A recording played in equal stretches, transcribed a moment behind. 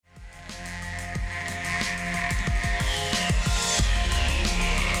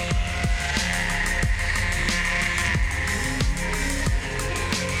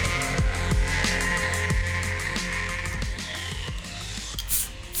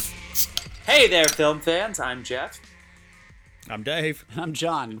Hey there, film fans. I'm Jeff. I'm Dave. I'm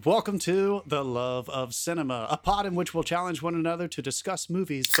John. Welcome to The Love of Cinema, a pod in which we'll challenge one another to discuss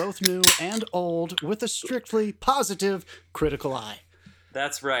movies, both new and old, with a strictly positive, critical eye.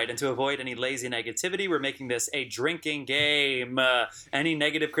 That's right. And to avoid any lazy negativity, we're making this a drinking game. Any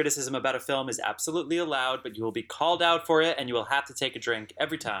negative criticism about a film is absolutely allowed, but you will be called out for it, and you will have to take a drink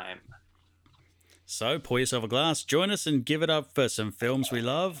every time. So pour yourself a glass, join us, and give it up for some films we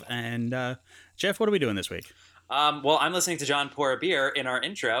love. And Jeff, what are we doing this week? Well, I'm listening to John pour a beer in our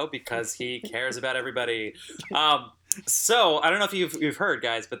intro because he cares about everybody. So I don't know if you've heard,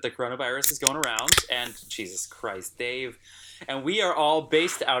 guys, but the coronavirus is going around, and Jesus Christ, Dave. And we are all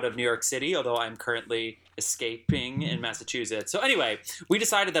based out of New York City, although I'm currently escaping in Massachusetts. So anyway, we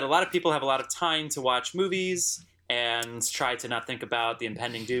decided that a lot of people have a lot of time to watch movies and try to not think about the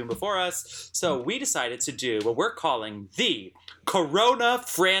impending doom before us. So we decided to do what we're calling the Corona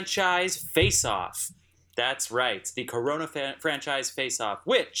Franchise Faceoff. That's right, the Corona Franchise Faceoff,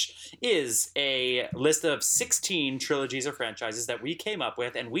 which is a list of 16 trilogies or franchises that we came up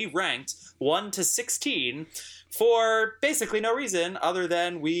with, and we ranked 1 to 16 for basically no reason other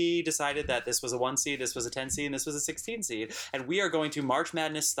than we decided that this was a 1 seed, this was a 10 seed, and this was a 16 seed. And we are going to March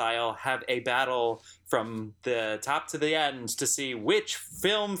Madness style have a battle from the top to the end to see which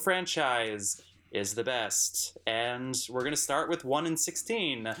film franchise is the best. And we're going to start with 1 and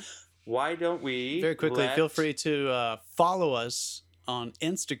 16. Why don't we... Very quickly, feel free to follow us on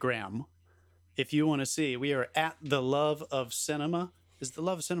Instagram if you want to see. We are at The Love of Cinema. Is The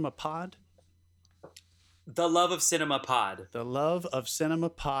Love of Cinema pod? The Love of Cinema pod. The Love of Cinema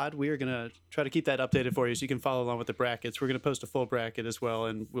pod. We are going to try to keep that updated for you so you can follow along with the brackets. We're going to post a full bracket as well,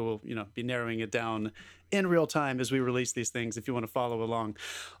 and we'll be narrowing it down in real time as we release these things if you want to follow along.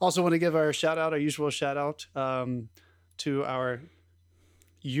 Also want to give our usual shout out to our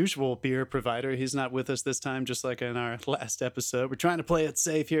usual beer provider. He's not with us this time, just like in our last episode. We're trying to play it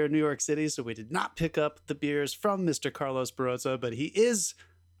safe here in New York City, so we did not pick up the beers from Mr. Carlos Barroso, but he is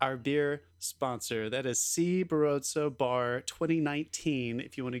our beer sponsor. That is C. Barroso Bar 2019.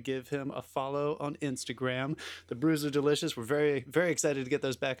 If you want to give him a follow on Instagram. The brews are delicious. We're very, very excited to get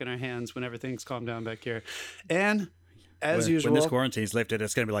those back in our hands when everything's calmed down back here. And as usual, when this quarantine's lifted,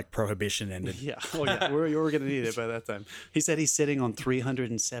 it's going to be like prohibition ended. Yeah. Oh, yeah. We're going to need it by that time. He said he's sitting on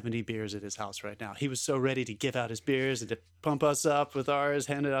 370 beers at his house right now. He was so ready to give out his beers and to pump us up with ours,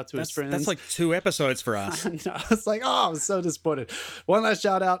 hand it out to his friends. That's like 2 episodes for us. No, it's like, oh, I'm so disappointed. One last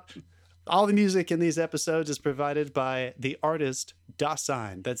shout out. All the music in these episodes is provided by the artist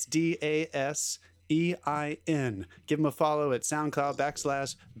Dasein. That's DASEIN. Give him a follow at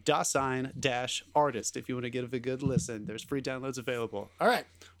SoundCloud /Dasein-artist if you want to give a good listen. There's free downloads available. All right.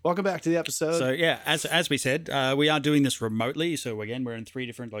 Welcome back to the episode. So, yeah, as we said, we are doing this remotely. So, again, we're in 3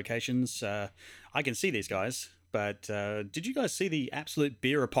 different locations. I can see these guys. But did you guys see the absolute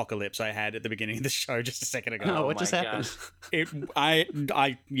beer apocalypse I had at the beginning of the show just a second ago? No, what just happened? I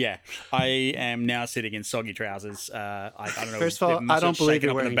am now sitting in soggy trousers. I don't know. First of all, I don't believe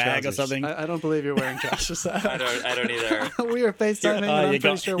you're wearing bag trousers. Or something. I don't believe you're wearing trousers. I don't either. We were FaceTiming. I'm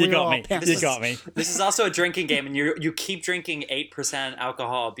pretty sure we were all pants. You got me. This is also a drinking game, and you keep drinking 8%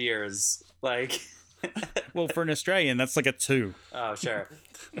 alcohol beers. Like, well, for an Australian, that's like a 2. Oh, sure.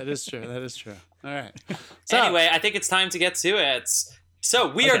 That is true. All right. So, anyway, I think it's time to get to it. So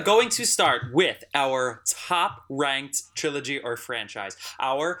we are going to start with our top-ranked trilogy or franchise.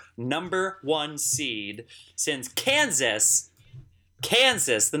 Our number 1 seed, since Kansas,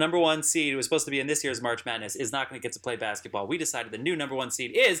 the number 1 seed who was supposed to be in this year's March Madness, is not going to get to play basketball. We decided the new number 1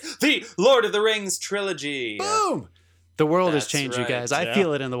 seed is the Lord of the Rings trilogy. Boom! The world has changed, right. you guys. I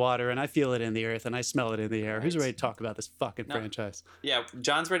feel it in the water, and I feel it in the earth, and I smell it in the air. Who's ready to talk about this fucking franchise? Yeah,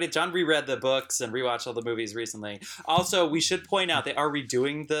 John's ready. John reread the books and rewatched all the movies recently. Also, we should point out they are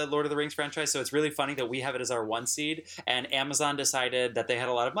redoing the Lord of the Rings franchise, so it's really funny that we have it as our 1 seed, and Amazon decided that they had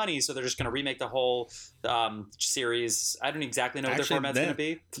a lot of money, so they're just going to remake the whole series. I don't exactly know what their format's going to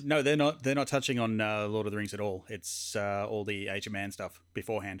be. No, they're not. They're not touching on Lord of the Rings at all. It's all the Age of Man stuff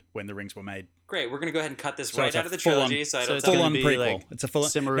beforehand when the rings were made. Great, we're going to go ahead and cut this right out of the trilogy. So it's full on prequel. Like it's a full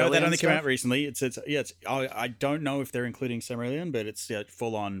Silmarillion. No, that only came stuff? out recently. I don't know if they're including Silmarillion, but it's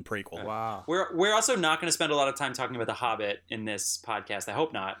full on prequel. Wow. We're also not going to spend a lot of time talking about The Hobbit in this podcast. I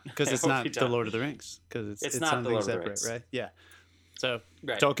hope not. Because it's not The Lord of the Rings. Because it's not The something Lord of the separate, Rings. right? Yeah. So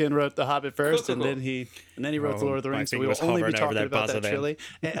right. Tolkien wrote The Hobbit first, Cool. and then he wrote The Lord of the Rings. So we will was only be hovering over talking that about buzzer that then. trilogy.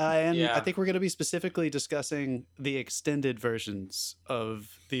 And Yeah. I think we're going to be specifically discussing the extended versions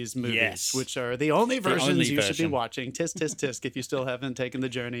of these movies, Yes. which are the only versions only you should be version. watching. Tisk, tisk, tisk. If you still haven't taken the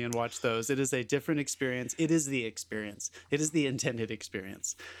journey and watched those, it is a different experience. It is the experience. It is the intended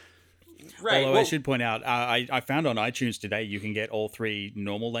experience. Right. Although I should point out, I found on iTunes today you can get all 3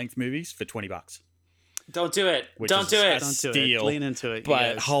 normal length movies for $20. Don't do it. Which Don't is do a it. Don't do steal. it. Lean into it. You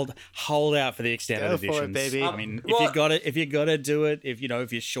But guys. hold out for the extended Go for it, editions, baby. I mean, Well- if you gotta do it, if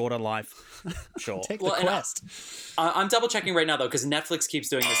you're short on life, sure. Take Well, the and quest. I'm double checking right now though, because Netflix keeps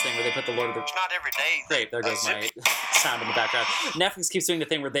doing this thing where they put the Lord of the It's not every day. Great, there goes my sound in the background. Netflix keeps doing the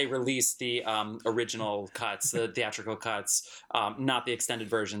thing where they release the original cuts, the theatrical cuts, not the extended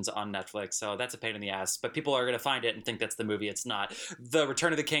versions on Netflix. So that's a pain in the ass. But people are going to find it and think that's the movie. It's not. The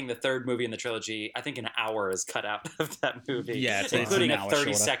Return of the King, the third movie in the trilogy, I think an hour is cut out of that movie. Yeah, it's including an a hour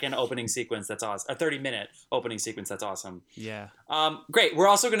 30-second opening sequence. That's awesome. A 30-minute opening sequence. That's awesome. Yeah. Great. We're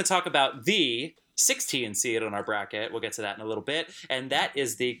also going to talk about the 16 seed on our bracket. We'll get to that in a little bit. And that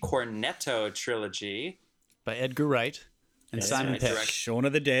is the Cornetto trilogy. By Edgar Wright and Yes, Simon right, Pegg. direct. Shaun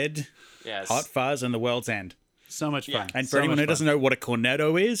of the Dead, Yes. Hot Fuzz, and The World's End. So much fun. Yeah. And for So anyone much who fun. doesn't know what a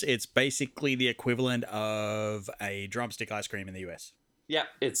cornetto is, it's basically the equivalent of a drumstick ice cream in the US. Yeah,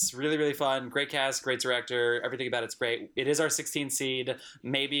 it's really, really fun. Great cast, great director. Everything about it's great. It is our 16 seed.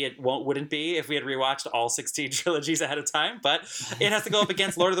 Maybe it wouldn't be if we had rewatched all 16 trilogies ahead of time, but it has to go up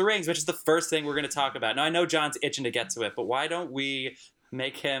against Lord of the Rings, which is the first thing we're going to talk about. Now, I know John's itching to get to it, but why don't we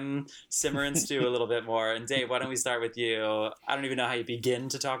make him simmer and stew a little bit more? And Dave, why don't we start with you? I don't even know how you begin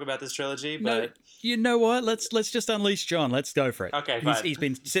to talk about this trilogy, No, but you know what? Let's just unleash John. Let's go for it. Okay, He's, fine. he's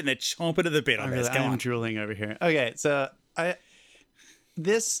been sitting there chomping at the bit on this. Come I'm on. drooling over here. Okay, so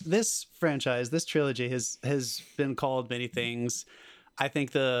this franchise, this trilogy has been called many things. I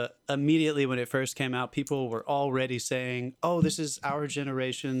think immediately when it first came out, people were already saying, "Oh, this is our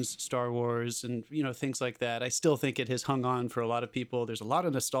generation's Star Wars," and things like that. I still think it has hung on for a lot of people. There's a lot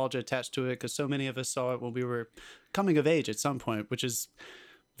of nostalgia attached to it because so many of us saw it when we were coming of age at some point, which is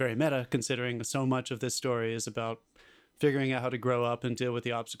very meta considering so much of this story is about figuring out how to grow up and deal with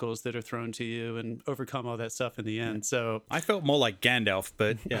the obstacles that are thrown to you and overcome all that stuff in the end. So I felt more like Gandalf,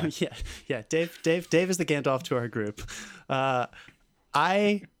 but yeah. yeah. Dave is the Gandalf to our group. I'll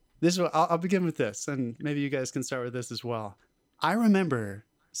begin with this, and maybe you guys can start with this as well. I remember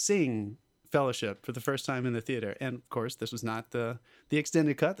seeing Fellowship for the first time in the theater, and of course, this was not the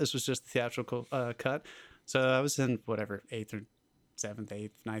extended cut. This was just the theatrical cut. So I was in whatever 7th, 8th,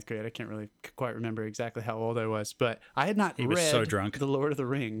 9th grade. I can't really quite remember exactly how old I was, but I had not was read so drunk. The Lord of the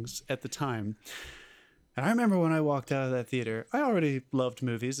Rings at the time. And I remember when I walked out of that theater, I already loved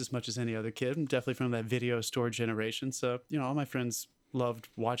movies as much as any other kid. I'm definitely from that video store generation. So, all my friends loved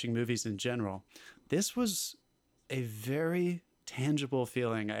watching movies in general. This was a very tangible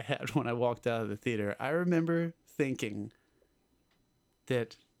feeling I had when I walked out of the theater. I remember thinking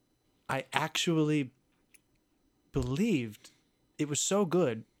that I actually believed it was so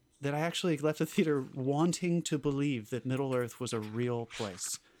good that I actually left the theater wanting to believe that Middle Earth was a real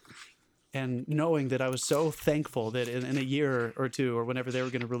place. And knowing that I was so thankful that in a year or two, or whenever they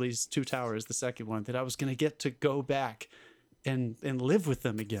were going to release Two Towers, the second one, that I was going to get to go back and live with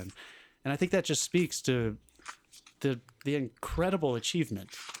them again. And I think that just speaks to the incredible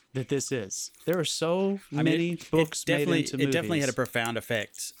achievement that this is. There are so many books made into movies. It definitely had a profound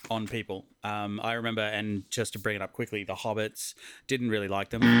effect on people. I remember, and just to bring it up quickly, the Hobbits didn't really like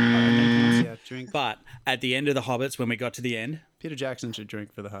them. Yeah, drink. But at the end of the Hobbits, when we got to the end, Peter Jackson should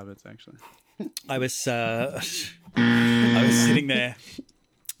drink for the Hobbits, actually. I was sitting there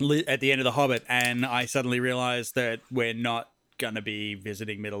at the end of the Hobbit, and I suddenly realized that we're not going to be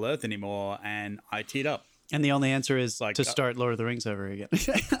visiting Middle Earth anymore, and I teared up. And the only answer is Like, to start Lord of the Rings over again.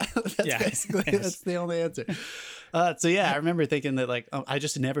 Yeah. That's the only answer. So yeah, I remember thinking that I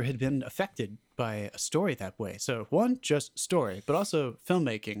just never had been affected by a story that way. So one, just story, but also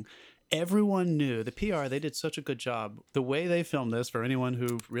filmmaking. Everyone knew the PR. They did such a good job. The way they filmed this, for anyone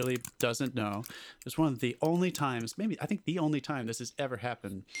who really doesn't know, is one of the only times, I think the only time this has ever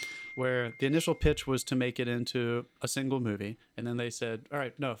happened, where the initial pitch was to make it into a single movie, and then they said, "All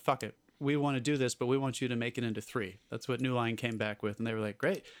right, no, fuck it. We want to do this, but we want you to make it into 3." That's what New Line came back with, and they were like,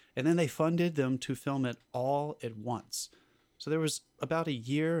 "Great." And then they funded them to film it all at once. So there was about a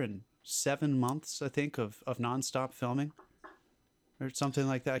year and 7 months, I think, of nonstop filming or something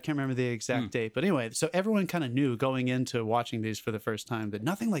like that. I can't remember the exact date. But anyway, so everyone kind of knew going into watching these for the first time that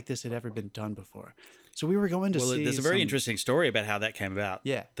nothing like this had ever been done before. So we were going to see. There's a very interesting story about how that came about.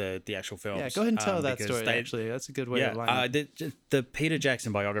 Yeah. The actual films. Yeah, go ahead and tell that because story, actually. That's a good way Yeah, to line it. the Peter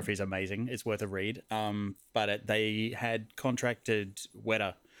Jackson biography is amazing. It's worth a read. But they had contracted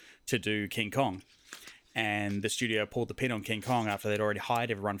Weta to do King Kong, and the studio pulled the pin on King Kong after they'd already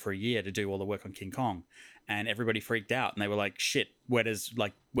hired everyone for a year to do all the work on King Kong, and everybody freaked out, and they were like, "Shit,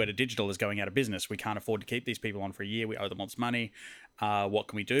 Weta Digital is going out of business. We can't afford to keep these people on for a year. We owe them lots of money." What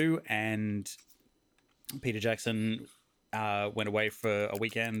can we do? And Peter Jackson went away for a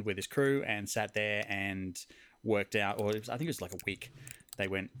weekend with his crew and sat there and worked out, or I think it was like a week. They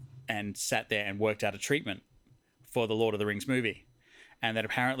went and sat there and worked out a treatment for the Lord of the Rings movie. And that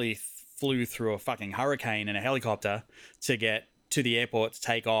apparently flew through a fucking hurricane in a helicopter to get to the airport to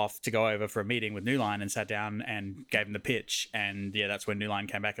take off to go over for a meeting with New Line, and sat down and gave him the pitch. And yeah, that's when New Line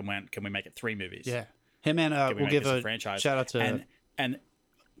came back and went, can we make it 3 movies? Yeah. Hey man, we'll give a franchise shout out to and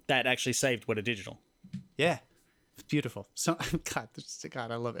that actually saved Weta Digital. Yeah. It's beautiful. So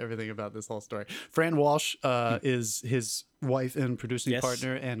God, I love everything about this whole story. Fran Walsh is his wife and producing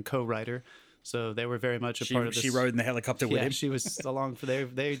partner and co-writer. So they were very much a part of this. She rode in the helicopter with him. She was along for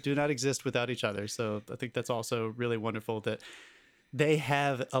they do not exist without each other. So I think that's also really wonderful that they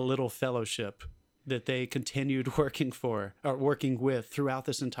have a little fellowship that they continued working with throughout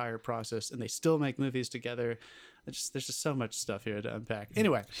this entire process, and they still make movies together. There's just so much stuff here to unpack.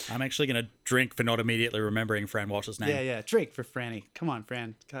 Anyway, I'm actually going to drink for not immediately remembering Fran Walsh's name. Yeah, drink for Franny. Come on,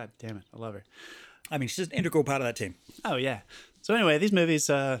 Fran. God damn it, I love her. I mean, she's an integral part of that team. Oh yeah. So anyway, these movies,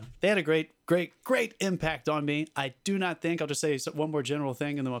 they had a great impact on me. I do not think, I'll just say one more general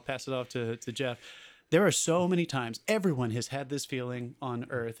thing and then we'll pass it off to Jeff. There are so many times, everyone has had this feeling on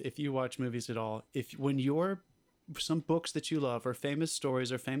Earth, if you watch movies at all, when some books that you love or famous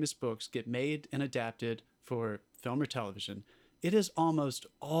stories or famous books get made and adapted for film or television, it is almost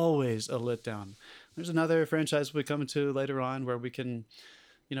always a letdown. There's another franchise we'll come to later on where we can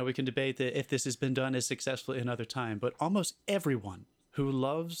debate that if this has been done as successfully another time, but almost everyone who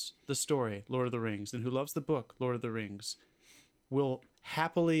loves the story, Lord of the Rings, and who loves the book, Lord of the Rings, will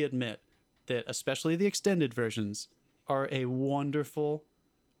happily admit that especially the extended versions are a wonderful,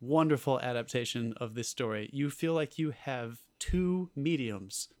 wonderful adaptation of this story. You feel like you have 2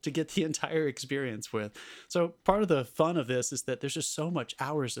 mediums to get the entire experience with. So part of the fun of this is that there's just so much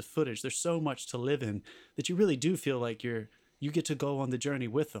hours of footage. There's so much to live in that you really do feel like you get to go on the journey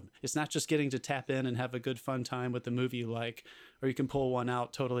with them. It's not just getting to tap in and have a good fun time with the movie you like, or you can pull one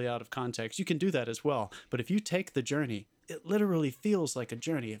out totally out of context. You can do that as well. But if you take the journey, it literally feels like a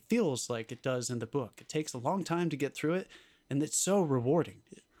journey. It feels like it does in the book. It takes a long time to get through it, and it's so rewarding.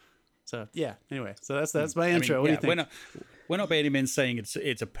 So yeah, anyway, so that's my intro. What do you think? We're not by any means saying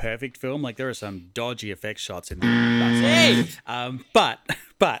it's a perfect film. Like there are some dodgy effect shots in there.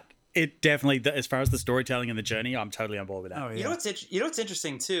 But it definitely, as far as the storytelling and the journey, I'm totally on board with that. Oh, yeah. You know what's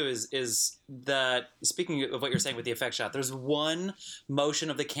interesting too is that, speaking of what you're saying with the effect shot, there's one motion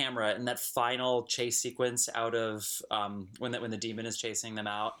of the camera in that final chase sequence out of when the demon is chasing them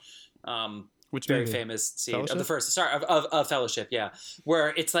out. Which very movie? Famous scene Fellowship? of the first, of Fellowship, yeah,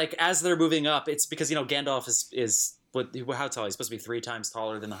 where it's like as they're moving up, it's because Gandalf is how tall? He's supposed to be 3 times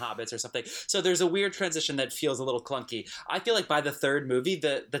taller than the hobbits or something. So there's a weird transition that feels a little clunky. I feel like by the 3rd movie,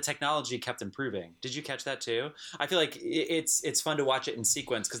 the technology kept improving. Did you catch that too? I feel like it's fun to watch it in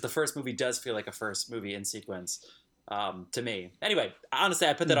sequence because the first movie does feel like a first movie in sequence. To me. Anyway, honestly,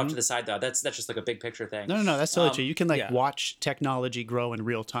 I put that off to the side though. That's just like a big picture thing. No, that's totally true. You can watch technology grow in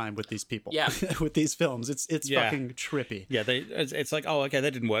real time with these people. Yeah. With these films. It's fucking trippy. Yeah, it's like, oh, okay,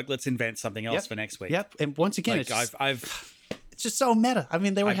 that didn't work. Let's invent something else for next week. Yep. And once again, like, it's just so meta. I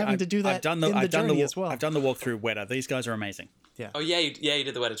mean, they were having to do that in the journey as well. I've done the walkthrough Weta. These guys are amazing. Yeah. Oh yeah, you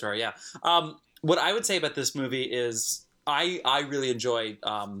did the Weta tour. Yeah. What I would say about this movie is I really enjoy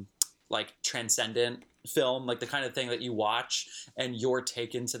like transcendent film, like the kind of thing that you watch and you're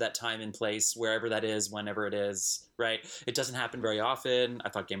taken to that time and place, wherever that is, whenever it is, right? It doesn't happen very often. I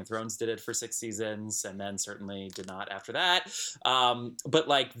thought Game of Thrones did it for 6 seasons and then certainly did not after that. But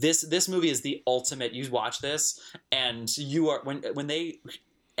like this movie is the ultimate. You watch this and you are, when they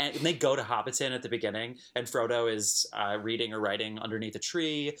go to Hobbiton at the beginning, and Frodo is reading or writing underneath a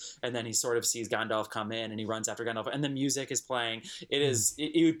tree, and then he sort of sees Gandalf come in, and he runs after Gandalf, and the music is playing.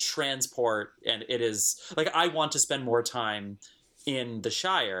 You transport, and it is like I want to spend more time in the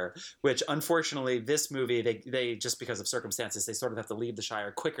Shire, which unfortunately this movie they just because of circumstances they sort of have to leave the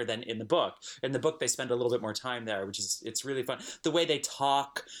Shire quicker than in the book. In the book they spend a little bit more time there, which is it's really fun. The way they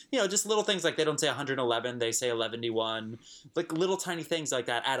talk, just little things like they don't say 111, they say 11:1, like little tiny things like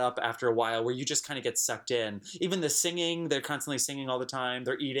that add up after a while where you just kind of get sucked in. Even the singing, they're constantly singing all the time.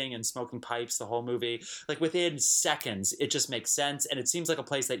 They're eating and smoking pipes the whole movie. Like within seconds, it just makes sense and it seems like a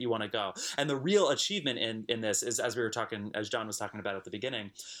place that you want to go. And the real achievement in this is, as John was talking talking about at the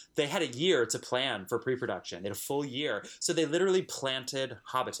beginning, they had a year to plan for pre-production. They had a full year. So they literally planted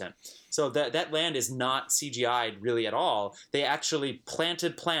Hobbiton. So that land is not CGI'd really at all. They actually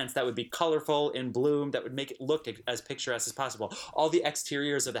planted plants that would be colorful, in bloom, that would make it look as picturesque as possible. All the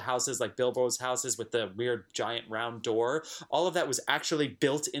exteriors of the houses, like Bilbo's houses with the weird giant round door, all of that was actually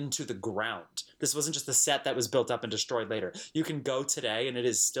built into the ground. This wasn't just the set that was built up and destroyed later. You can go today, and it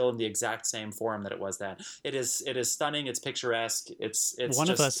is still in the exact same form that it was then. It is stunning. It's picturesque. It's one just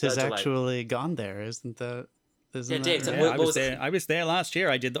of us has delight. actually gone there, isn't that? Yeah, Dave. Right? Yeah, I was there last year.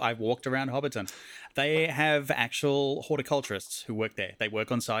 I walked around Hobbiton. They have actual horticulturists who work there. They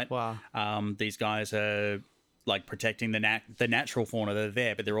work on site. Wow. These guys are like protecting the natural fauna that are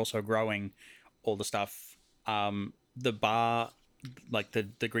there, but they're also growing all the stuff. The bar, like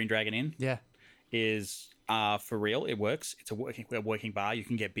the Green Dragon Inn, Yeah. is for real. It works. It's a working bar. You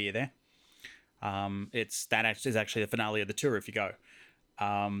can get beer there. Is actually the finale of the tour if you go.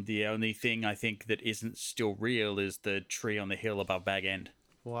 The only thing I think that isn't still real is the tree on the hill above Bag End.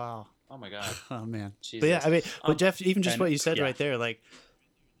 Wow. Oh my God. Oh man. Jesus. But yeah, I mean, but Jeff, even just and- what you said yeah. right there, like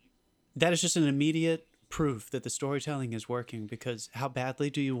that is just an immediate proof that the storytelling is working. Because how badly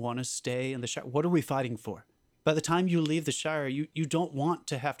do you want to stay in the Shire? What are we fighting for? By the time you leave the Shire, you don't want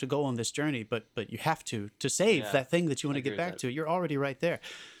to have to go on this journey, but you have to save that thing that you want to get back to. You're already right there.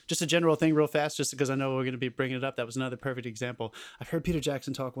 Just a general thing real fast, just because I know we're going to be bringing it up. That was another perfect example. I've heard Peter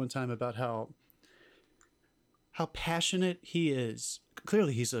Jackson talk one time about how passionate he is.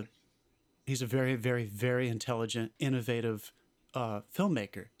 Clearly, he's a very, very, very intelligent, innovative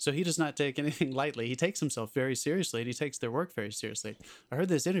filmmaker. So he does not take anything lightly. He takes himself very seriously, and he takes their work very seriously. I heard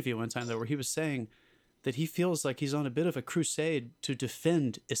this interview one time, though, where he was saying that he feels like he's on a bit of a crusade to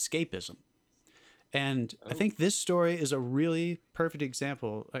defend escapism. And I think this story is a really perfect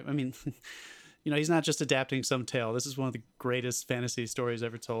example. I mean, he's not just adapting some tale. This is one of the greatest fantasy stories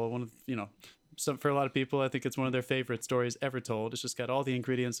ever told. One of, for a lot of people, I think it's one of their favorite stories ever told. It's just got all the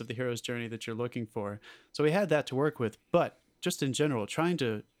ingredients of the hero's journey that you're looking for. So we had that to work with. But just in general, trying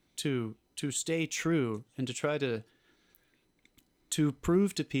to stay true and to try to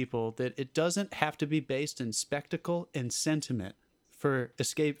prove to people that it doesn't have to be based in spectacle and sentiment.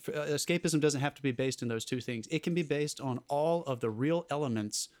 Escapism doesn't have to be based in those two things. It can be based on all of the real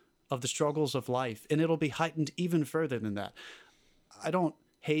elements of the struggles of life, and it'll be heightened even further than that. I don't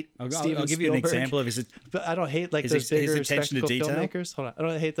hate Steven I'll give you an Spielberg, example of his. but I don't hate his those bigger attention to spectacle detail. filmmakers. Hold on, I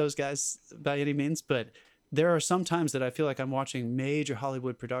don't hate those guys by any means, but there are some times that I feel like I'm watching major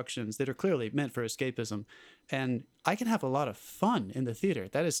Hollywood productions that are clearly meant for escapism, and I can have a lot of fun in the theater.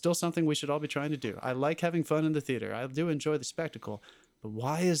 That is still something we should all be trying to do. I like having fun in the theater. I do enjoy the spectacle, but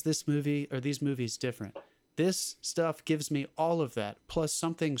why is this movie or these movies different? This stuff gives me all of that, plus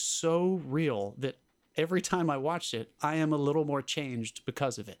something so real that every time I watch it, I am a little more changed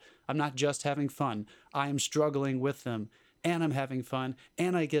because of it. I'm not just having fun. I am struggling with them, and I'm having fun,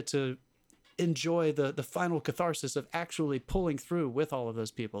 and I get to enjoy the final catharsis of actually pulling through with all of those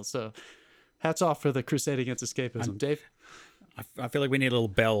people. So hats off for the crusade against escapism. Dave? I feel like we need a little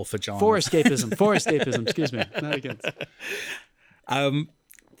bell for John. For escapism, excuse me. Not against.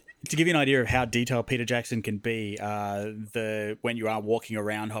 To give you an idea of how detailed Peter Jackson can be, when you are walking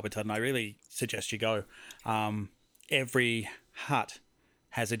around Hobbiton, I really suggest you go. Every hut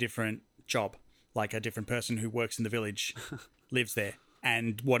has a different job, like a different person who works in the village lives there.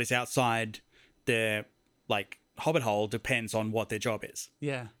 And what is outside their hobbit hole depends on what their job is.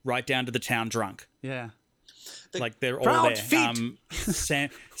 Yeah. Right down to the town drunk. Yeah. They're all proud there.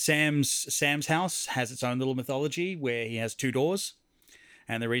 feet. Sam's house has its own little mythology where he has two doors.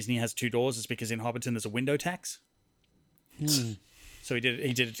 And the reason he has two doors is because in Hobbiton there's a window tax. So he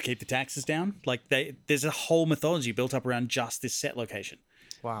did it to keep the taxes down. There's a whole mythology built up around just this set location.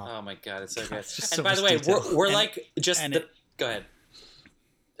 Wow. Oh my God, it's so good. so And by the much way, detail. go ahead.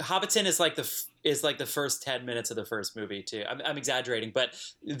 Hobbiton is like the first 10 minutes of the first movie too. I'm exaggerating, but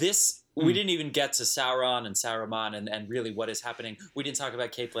this we didn't even get to Sauron and Saruman and really what is happening. We didn't talk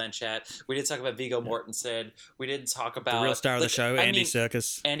about Cate Blanchett. We didn't talk about Viggo Mortensen. We didn't talk about The real star of the show, Andy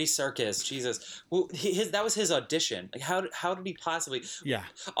Serkis. Andy Serkis, Jesus. Well, that was his audition. Like how did he possibly? Yeah.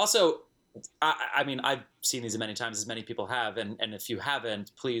 Also, I mean, I've seen these as many times as many people have, and if you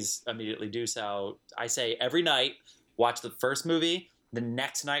haven't, please immediately do so. I say every night, watch the first movie. The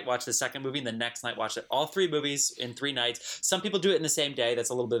next night, watch the second movie, and the next night, watch all three movies in 3 nights. Some people do it in the same day.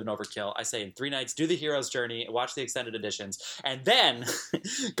 That's a little bit of an overkill. I say in 3 nights, do the hero's journey, watch the extended editions, and then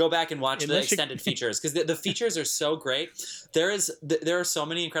go back and watch the extended features, because the features are so great. There are so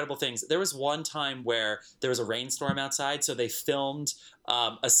many incredible things. There was one time where there was a rainstorm outside, so they filmed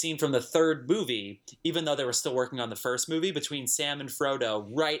a scene from the third movie, even though they were still working on the first movie, between Sam and Frodo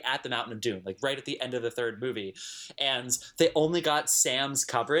right at the Mountain of Doom, like right at the end of the third movie. And they only got Sam's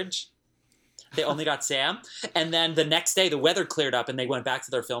coverage. They only got Sam. And then the next day, the weather cleared up and they went back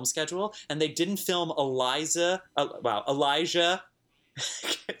to their film schedule. And they didn't film Elijah.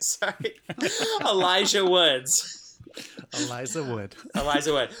 Sorry. Elijah Woods. Eliza Wood.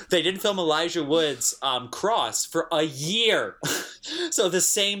 Elijah Wood. They didn't film Elijah Wood's cross for a year. So the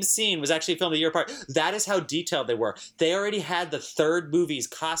same scene was actually filmed a year apart. That is how detailed they were. They already had the third movie's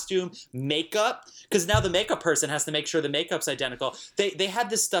costume, makeup, because now the makeup person has to make sure the makeup's identical. They had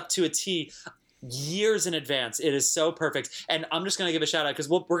this stuff to a T years in advance. It is so perfect. And I'm just going to give a shout out because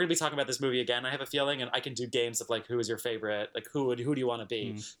we're going to be talking about this movie again. I have a feeling, and I can do games of like, who is your favorite? Like, who do you want to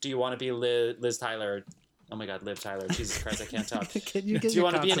be? Do you want to be Liz Tyler? Oh my God, Liv Tyler. Jesus Christ, I can't talk. Do you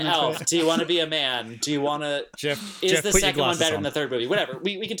want to be an elf? Right? Do you want to be a man? Do you want to... Is the second one better than the third movie? Whatever.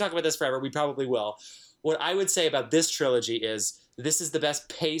 We can talk about this forever. We probably will. What I would say about this trilogy is this is the best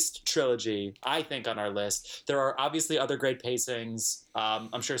paced trilogy, I think, on our list. There are obviously other great pacings.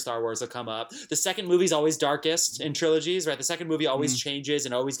 I'm sure Star Wars will come up. The second movie's always darkest in trilogies, right? The second movie always changes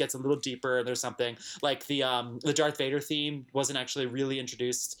and always gets a little deeper. And there's something like the Darth Vader theme wasn't actually really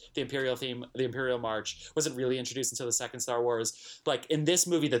introduced. The Imperial theme, the Imperial March, wasn't really introduced until the second Star Wars. Like in this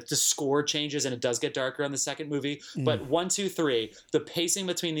movie, the score changes and it does get darker on the second movie. But 1, 2, 3, the pacing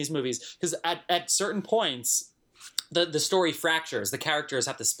between these movies, because at certain points, the story fractures. The characters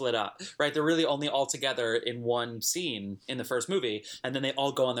have to split up, right? They're really only all together in one scene in the first movie, and then they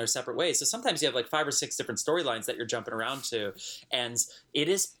all go on their separate ways. So sometimes you have like 5 or 6 different storylines that you're jumping around to, and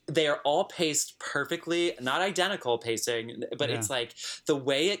they are all paced perfectly, not identical pacing, but it's like the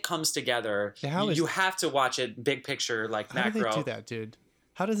way it comes together. You have to watch it big picture, like macro. How do they do that, dude?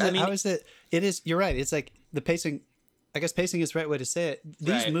 How does it? How is it? It is. You're right. It's like the pacing. I guess pacing is the right way to say it.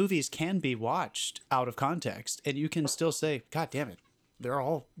 These movies can be watched out of context, and you can still say, God damn it, they're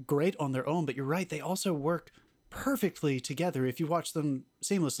all great on their own. But you're right, they also work perfectly together if you watch them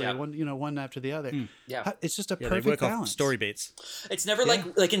seamlessly, one after the other. It's just a perfect balance. Off story beats. It's never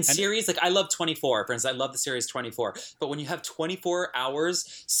like in series. Like I love 24, for instance. I love the series 24. But when you have 24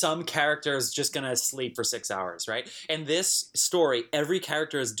 hours, some character is just gonna sleep for 6 hours, right? And this story, every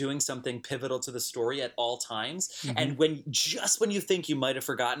character is doing something pivotal to the story at all times. And when you think you might have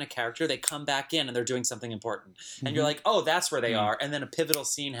forgotten a character, they come back in and they're doing something important. And you're like, oh, that's where they are. And then a pivotal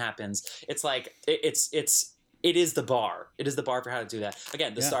scene happens. It's like it is the bar. It is the bar for how to do that.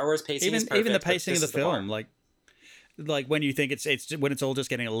 Again, the Star Wars pacing is perfect. Even the pacing of the film, like when you think it's when it's all just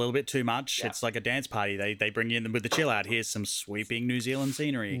getting a little bit too much, it's like a dance party. They bring you in with the chill out. Here's some sweeping New Zealand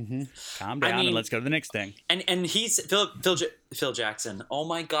scenery. Calm down and let's go to the next thing. And he's Phil Jackson. Oh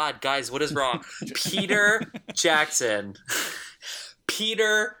my God, guys, what is wrong? Peter Jackson.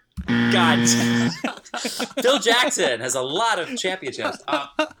 Peter. God. Phil Jackson has a lot of championships.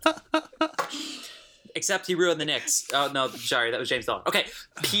 Except he ruined the Knicks. Oh, no, sorry, that was James Dolan. Okay,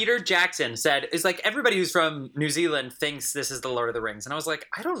 Peter Jackson said, it's like everybody who's from New Zealand thinks this is the Lord of the Rings. And I was like,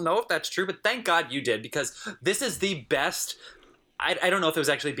 I don't know if that's true, but thank God you did, because this is the best... I don't know if it was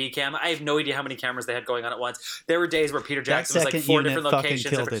actually B-Cam. I have no idea how many cameras they had going on at once. There were days where Peter Jackson was like 4 different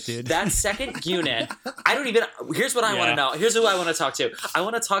locations. Killed it, dude. That second unit, I don't even... Here's what I want to know. Here's who I want to talk to. I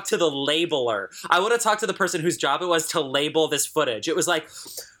want to talk to the labeler. I want to talk to the person whose job it was to label this footage. It was like...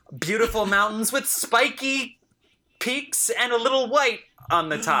 beautiful mountains with spiky peaks and a little white on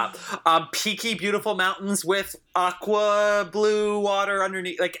the top. Peaky, beautiful mountains with aqua blue water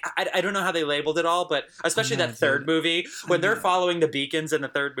underneath. Like, I don't know how they labeled it all, but especially that third movie, when they're following the beacons in the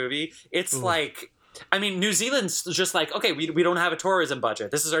third movie, it's like... I mean, New Zealand's just like, okay, we don't have a tourism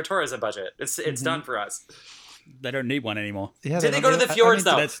budget. This is our tourism budget. It's done for us. They don't need one anymore. Yeah, Did they go to the fjords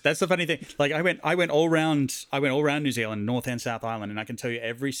though? That's the funny thing. Like I went all around New Zealand, North and South Island, and I can tell you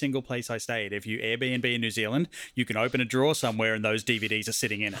every single place I stayed. If you Airbnb in New Zealand, you can open a drawer somewhere and those DVDs are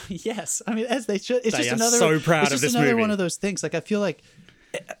sitting in it. Yes, I mean as they should. It's they just are another. So proud it's of just this another movie. one of those things. Like I feel like,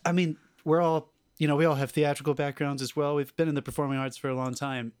 I mean, we're all we all have theatrical backgrounds as well. We've been in the performing arts for a long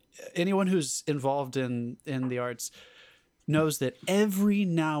time. Anyone who's involved in the arts knows that every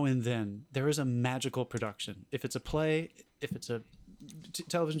now and then there is a magical production. If it's a play, if it's a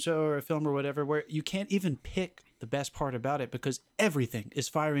television show or a film or whatever, where you can't even pick the best part about it because everything is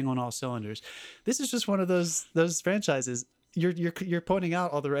firing on all cylinders. This is just one of those franchises. You're pointing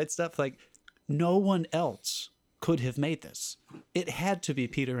out all the right stuff. Like no one else could have made this. It had to be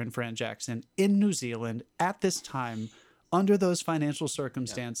Peter and Fran Jackson in New Zealand at this time, under those financial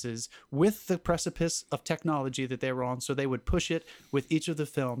circumstances, with the precipice of technology that they were on, so they would push it with each of the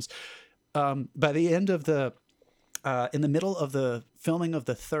films. By the end of the in the middle of the filming of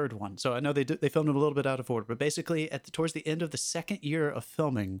the third one. So I know they filmed them a little bit out of order, but basically towards the end of the second year of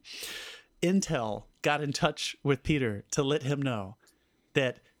filming, Intel got in touch with Peter to let him know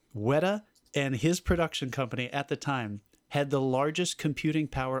that Weta and his production company at the time had the largest computing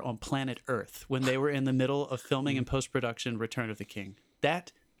power on planet Earth when they were in the middle of filming and post-production Return of the King.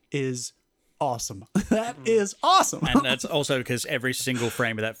 That is awesome. That is awesome. And that's also because every single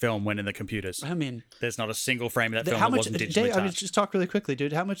frame of that film went in the computers. I mean, there's not a single frame of that film that wasn't digitally Dave, touched. I mean, just talk really quickly,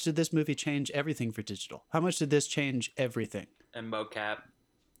 dude. How much did this movie change everything for digital? How much did this change everything? And mocap.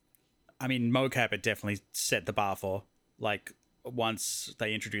 I mean, mocap, it definitely set the bar for. Like, once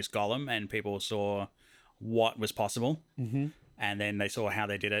they introduced Gollum and people saw what was possible, and then they saw how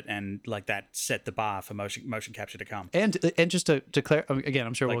they did it, and like that set the bar for motion capture to come. And just to clarify, again,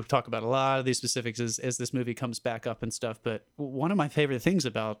 I'm sure we'll talk about a lot of these specifics as this movie comes back up and stuff, but one of my favorite things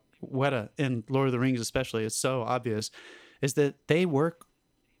about Weta in Lord of the Rings especially, it's so obvious, is that they work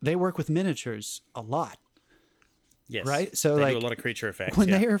with miniatures a lot. Yes. Right? So they like do a lot of creature effects. when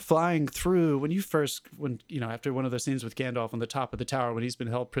they are flying through, after one of those scenes with Gandalf on the top of the tower when he's been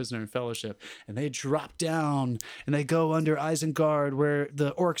held prisoner in Fellowship, and they drop down and they go under Isengard where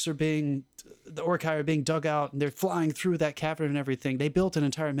the Orcai are being dug out, and they're flying through that cavern and everything. They built an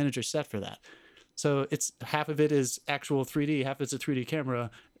entire miniature set for that. So it's half of it is actual 3D, half of it's a 3D camera,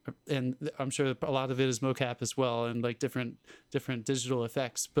 and I'm sure a lot of it is mocap as well, and like different digital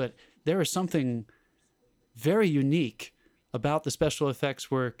effects. But there is something very unique about the special effects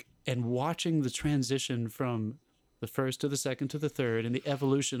work and watching the transition from the first to the second to the third and the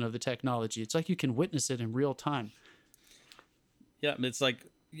evolution of the technology. It's like you can witness it in real time. Yeah, it's like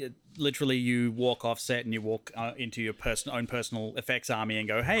literally you walk off set and you walk into your own personal effects army and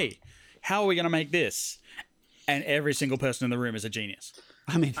go, hey, how are we going to make this? And every single person in the room is a genius.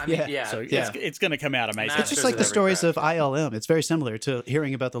 I mean, yeah. So it's going to come out amazing. It's just like the stories of ILM. It's very similar to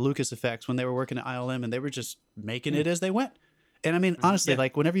hearing about the Lucas effects when they were working at ILM and they were just making it as they went. And I mean, honestly,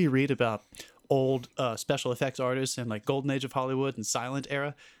 like whenever you read about old special effects artists and like Golden Age of Hollywood and silent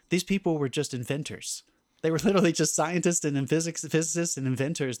era, these people were just inventors. They were literally just scientists and physicists and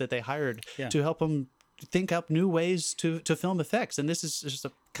inventors that they hired to help them think up new ways to film effects. And this is just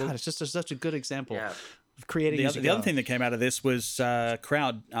it's just such a good example. Yeah. Creating the other thing that came out of this was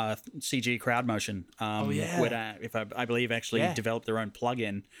CG crowd motion. I believe actually developed their own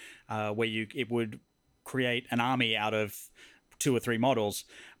plugin where it would create an army out of 2 or 3 models,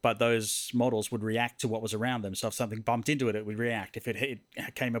 but those models would react to what was around them. So if something bumped into it, it would react. If it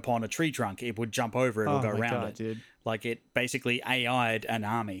came upon a tree trunk, it would jump over it or go around it. Dude. Like it basically AI'd an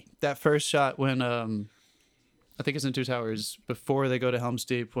army. That first shot when I think it's in Two Towers before they go to Helm's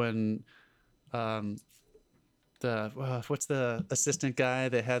Deep when what's the assistant guy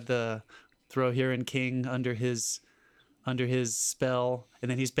that had the Rohirrim King under his spell,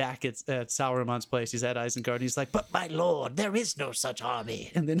 and then he's back at Sauron's place. He's at Isengard, and he's like, "But my lord, there is no such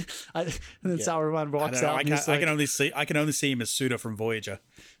army." And then Sauron walks out. I can only see him as Suda from Voyager,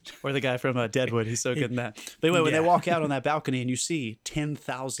 or the guy from Deadwood. He's so good in that. But anyway, when they walk out on that balcony, and you see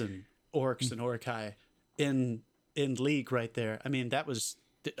 10,000 orcs and Orcai in league right there. I mean, that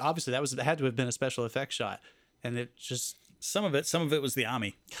had to have been a special effects shot. And it just some of it was the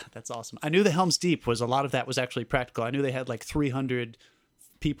army. That's awesome. I knew the Helm's Deep was a lot of that was actually practical. I knew they had like 300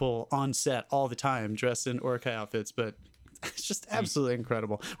 people on set all the time dressed in Orcai outfits, but it's just absolutely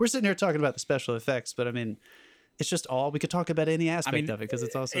incredible. We're sitting here talking about the special effects, but I mean, it's just we could talk about any aspect of it because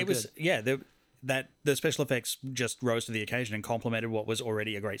it's also good. The special effects just rose to the occasion and complemented what was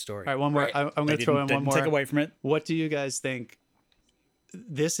already a great story. All right, one more. Right. I'm going to throw in one more. Take away from it. What do you guys think?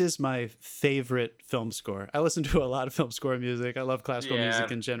 This is my favorite film score. I listen to a lot of film score music. I love classical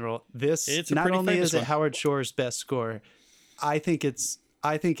music in general. It's not only is it Howard Shore's best score, I think it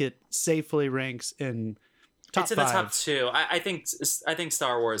safely ranks in top 5. It's in the top 2. I think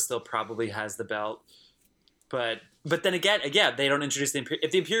Star Wars still probably has the belt, but then again, they don't introduce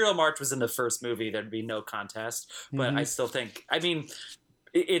if the Imperial March was in the first movie, there'd be no contest. But I still think, I mean,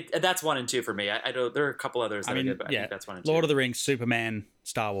 that's 1 and 2 for me. I don't. There are a couple others that I good, but I think that's 1 and 2. Lord of the Rings, Superman,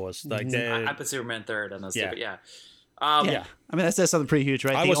 Star Wars. Like I put Superman 3rd on those two, but I mean, that says something pretty huge,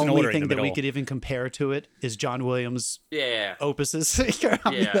 right? The only thing that we could even compare to it is John Williams'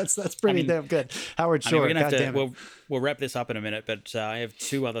 opuses. That's pretty damn good. Howard Shore, we'll wrap this up in a minute, but I have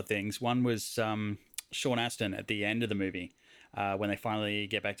 2 other things. One was Sean Astin at the end of the movie. When they finally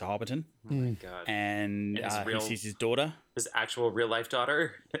get back to Hobbiton. Oh my God. And he sees his daughter. His actual real life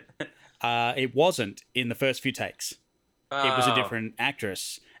daughter? It wasn't in the first few takes. It was a different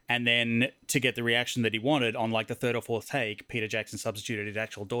actress. And then to get the reaction that he wanted on like the 3rd or 4th take, Peter Jackson substituted his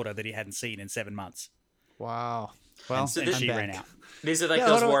actual daughter that he hadn't seen in 7 months. Wow. Well, so And I'm she back. ran out. These are like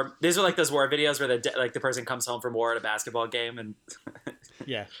those war. These are like those war videos where the person comes home from war at a basketball game, and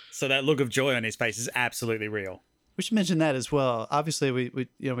Yeah. So that look of joy on his face is absolutely real. We should mention that as well. Obviously, we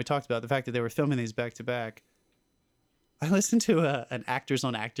talked about the fact that they were filming these back to back. I listened to an actors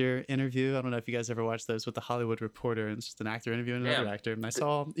on actor interview. I don't know if you guys ever watched those with the Hollywood Reporter, and it's just an actor interviewing another actor. And I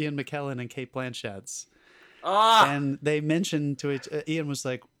saw Ian McKellen and Kate Blanchett's. And they mentioned to it, Ian was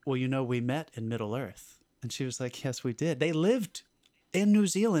like, well, we met in Middle Earth. And she was like, yes, we did. They lived in New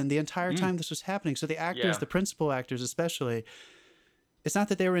Zealand the entire time this was happening. So the actors, the principal actors especially, it's not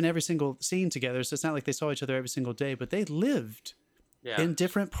that they were in every single scene together. So it's not like they saw each other every single day, but they lived in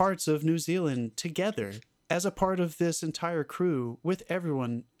different parts of New Zealand together as a part of this entire crew with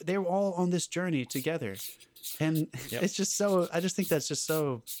everyone. They were all on this journey together. And it's just I just think that's just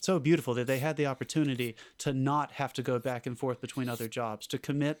so beautiful that they had the opportunity to not have to go back and forth between other jobs, to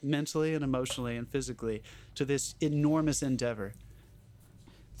commit mentally and emotionally and physically to this enormous endeavor.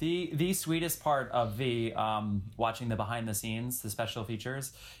 The sweetest part of the watching the behind the scenes, the special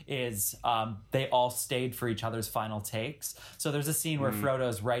features, is they all stayed for each other's final takes. So there's a scene where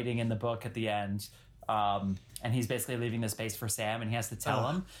Frodo's writing in the book at the end, and he's basically leaving the space for Sam, and he has to tell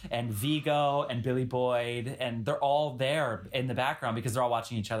him. And Viggo and Billy Boyd, and they're all there in the background because they're all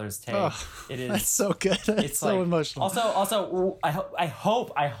watching each other's take. It is That's so good. It's so like, emotional. Also, I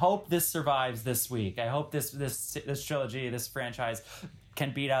hope this survives this week. I hope this trilogy, this franchise,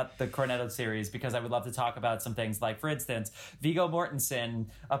 can beat out the Cornetto series, because I would love to talk about some things like, for instance, Viggo Mortensen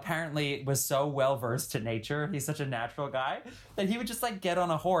apparently was so well versed in nature. He's such a natural guy that he would just like get on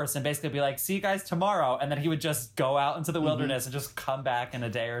a horse and basically be like, see you guys tomorrow. And then he would just go out into the wilderness and just come back in a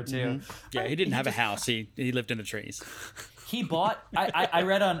day or two. Yeah, he didn't have a house. He lived in the trees. He bought. I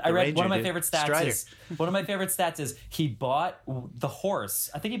read one of my favorite stats. One of my favorite stats is he bought the horse.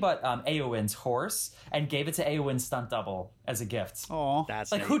 I think he bought Eowyn's horse and gave it to Eowyn's stunt double as a gift. Oh,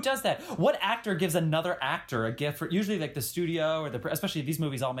 that's like neat. Who does that? What actor gives another actor a gift for? Usually, like the studio or especially these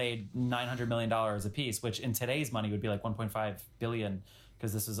movies all made $900 million a piece, which in today's money would be like 1.5 billion,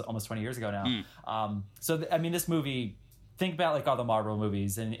 because this is almost 20 years ago now. This movie. Think about like all the Marvel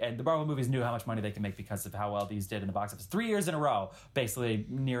movies, and the Marvel movies knew how much money they could make because of how well these did in the box office. 3 years in a row, basically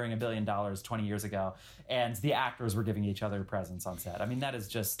nearing $1 billion 20 years ago, and the actors were giving each other presents on set. I mean, that is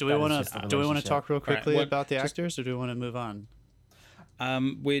just. Do we want to talk real quickly about the actors, or do we want to move on?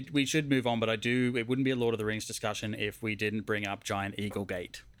 We should move on, but it wouldn't be a Lord of the Rings discussion if we didn't bring up Giant Eagle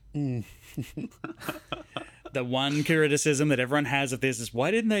Gate. The one criticism that everyone has of this is,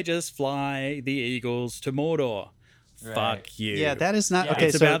 why didn't they just fly the eagles to Mordor? Right. Fuck you. Yeah, that is not okay.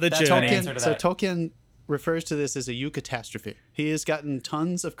 It's so about the journey. Tolkien refers to this as a eucatastrophe. He has gotten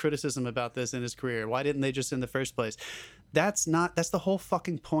tons of criticism about this in his career. Why didn't they just in the first place? That's the whole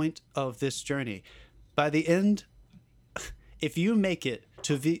fucking point of this journey. By the end, if you make it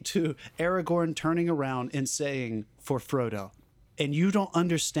to Aragorn turning around and saying for Frodo, and you don't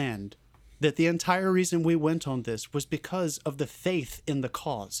understand that the entire reason we went on this was because of the faith in the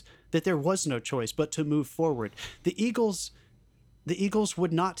cause, that there was no choice but to move forward. The Eagles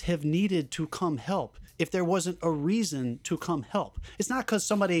would not have needed to come help if there wasn't a reason to come help. It's not because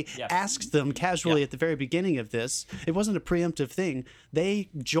somebody asked them casually at the very beginning of this. It wasn't a preemptive thing. They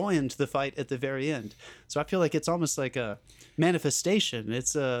joined the fight at the very end. So I feel like it's almost like a manifestation.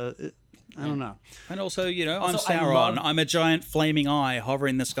 It's I don't know. And also, I'm Sauron. I'm a giant flaming eye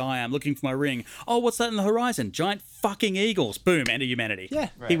hovering in the sky. I'm looking for my ring. Oh, what's that in the horizon? Giant fucking eagles. Boom, end of humanity. Yeah.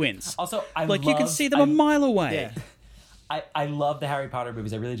 He wins. Also, you can see them a mile away. Yeah. I love the Harry Potter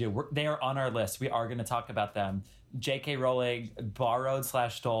movies. I really do. They are on our list. We are going to talk about them. J.K. Rowling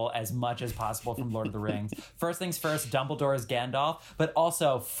borrowed/stole as much as possible from Lord of the Rings. First things first, Dumbledore is Gandalf, but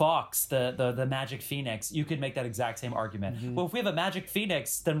also Fawkes, the Magic Phoenix. You could make that exact same argument. Mm-hmm. Well, if we have a Magic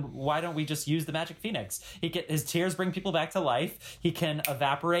Phoenix, then why don't we just use the Magic Phoenix? His tears bring people back to life. He can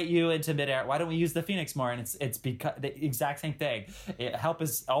evaporate you into midair. Why don't we use the Phoenix more? And it's because the exact same thing. Help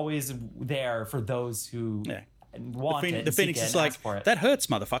is always there for those who. Yeah. The Phoenix is like, that hurts,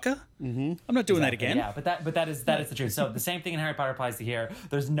 motherfucker. Mm-hmm. I'm not doing that again. Yeah, but that is the truth. So the same thing in Harry Potter applies to here.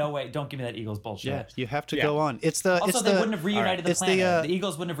 There's no way. Don't give me that Eagles bullshit. Yeah, you have to go on. They wouldn't have reunited the planet. The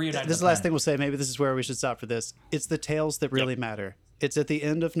Eagles wouldn't have reunited. This is the last thing we'll say. Maybe this is where we should stop for this. It's the tales that really matter. It's at the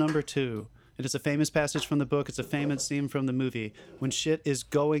end of number 2. It is a famous passage from the book. It's a famous scene from the movie when shit is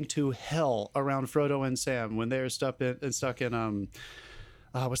going to hell around Frodo and Sam when they're stuck in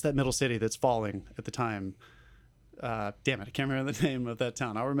what's that middle city that's falling at the time. Damn it, I can't remember the name of that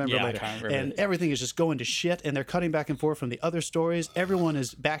town. I'll remember later. And everything is just going to shit, and they're cutting back and forth from the other stories.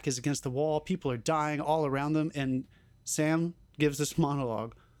 Everyone's back is against the wall. People are dying all around them, and Sam gives this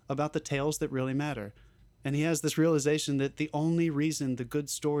monologue about the tales that really matter. And he has this realization that the only reason the good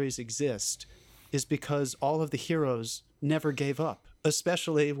stories exist is because all of the heroes never gave up,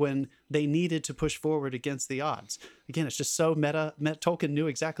 especially when they needed to push forward against the odds. Again, it's just so meta. Tolkien knew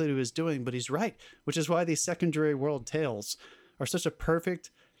exactly what he was doing, but he's right, which is why these secondary world tales are such a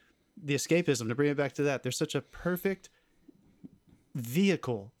perfect, the escapism, to bring it back to that, they're such a perfect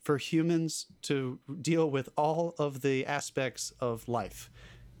vehicle for humans to deal with all of the aspects of life.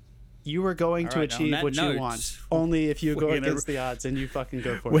 You are going to achieve what you want only if you go against the odds and you fucking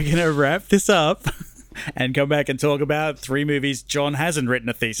go for it. We're going to wrap this up and come back and talk about 3 movies John hasn't written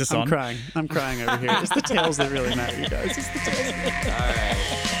a thesis on. I'm crying over here. It's the tales that really matter, you guys. It's the tales. All right.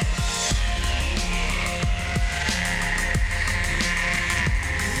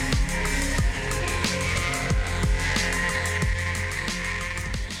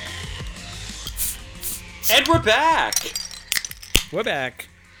 And we're back. We're back.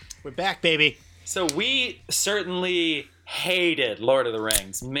 We're back, baby. So we certainly hated Lord of the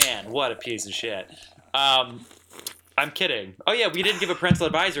Rings. Man, what a piece of shit. I'm kidding. Oh yeah, we didn't give a parental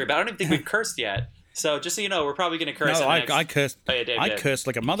advisory, but I don't even think we've cursed yet. So just so you know, we're probably going to curse. No, I cursed. Oh, yeah, Dave I did. cursed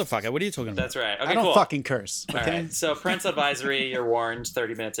like a motherfucker. What are you talking about? That's right. Okay, I don't cool. fucking curse. Okay. All right. So parental advisory, you're warned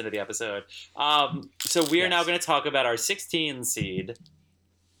 30 minutes into the episode. So we are now going to talk about our 16 seed,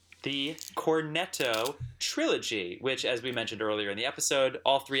 the Cornetto Trilogy, which, as we mentioned earlier in the episode,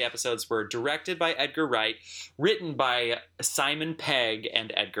 all 3 episodes were directed by Edgar Wright, written by Simon Pegg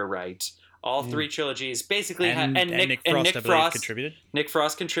and Edgar Wright. All 3 trilogies basically and Nick Frost contributed. Nick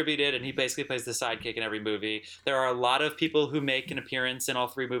Frost contributed, and he basically plays the sidekick in every movie. There are a lot of people who make an appearance in all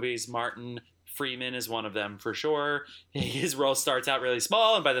 3 movies. Martin Freeman is one of them for sure. His role starts out really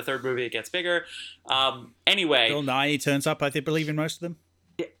small, and by the 3rd movie it gets bigger. Anyway, Bill Nighy turns up, I believe, in most of them.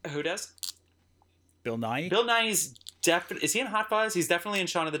 Who does? Bill Nighy? Bill Nighy's definitely... Is he in Hot Fuzz? He's definitely in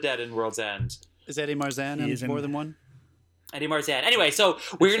Shaun of the Dead and World's End. Is Eddie Marzan in more than one? Eddie Marzan. Anyway, so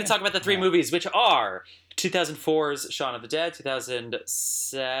we're going to talk about the 3 movies, which are 2004's Shaun of the Dead,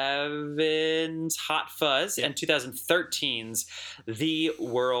 2007's Hot Fuzz, and 2013's The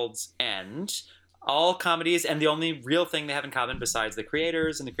World's End. All comedies, and the only real thing they have in common besides the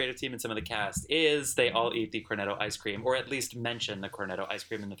creators and the creative team and some of the cast is they all eat the Cornetto ice cream, or at least mention the Cornetto ice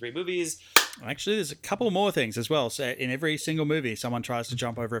cream in the 3 movies. Actually, there's a couple more things as well. So in every single movie, someone tries to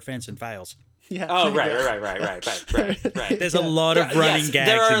jump over a fence and fails. Yeah. Oh, right. There's a lot of running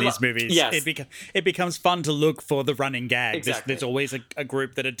gags in these movies. Yes. It becomes fun to look for the running gag. Exactly. There's always a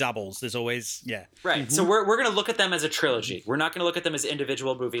group that are doubles. There's always, Right. So we're going to look at them as a trilogy. We're not going to look at them as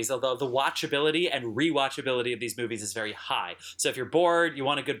individual movies, although the watchability and rewatchability of these movies is very high. So if you're bored, you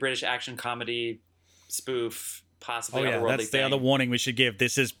want a good British action comedy spoof, possibly otherworldly that's thing. the other warning we should give.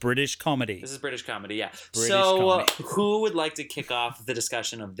 This is British comedy. This is British comedy, yeah. Comedy. Who would like to kick off the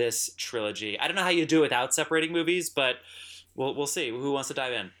discussion of this trilogy? I don't know how you do it without separating movies, but we'll see. Who wants to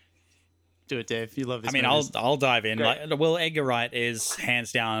dive in? Do it, Dave. You love these movies. I'll dive in. Great. Edgar Wright is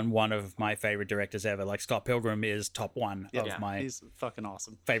hands down one of my favorite directors ever. Like Scott Pilgrim is top 1 of my he's fucking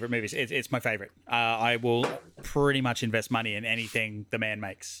awesome. favorite movies. It's my favorite. I will pretty much invest money in anything the man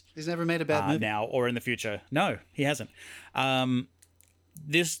makes. He's never made a bad movie now or in the future. No, he hasn't.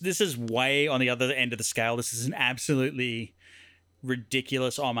 This is way on the other end of the scale. This is an absolutely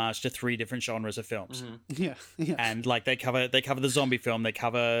ridiculous homage to 3 different genres of films. Yeah. And like they cover the zombie film. They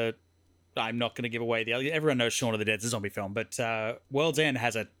cover. I'm not going to give away the other. Everyone knows Shaun of the Dead's a zombie film, but World's End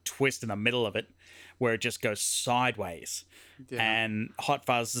has a twist in the middle of it where it just goes sideways. Yeah. And Hot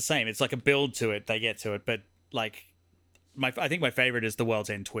Fuzz is the same. It's like a build to it. They get to it, but like I think my favorite is the World's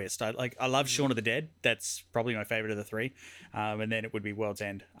End twist. I love Shaun of the Dead. That's probably my favorite of the 3, and then it would be World's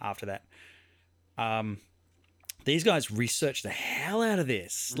End after that. These guys researched the hell out of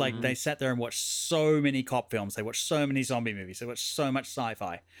this. Like they sat there and watched so many cop films. They watched so many zombie movies. They watched so much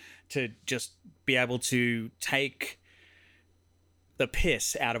sci-fi to just be able to take the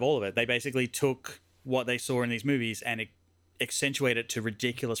piss out of all of it. They basically took what they saw in these movies and accentuated it to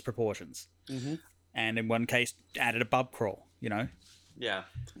ridiculous proportions. And in one case, added a bub crawl, Yeah.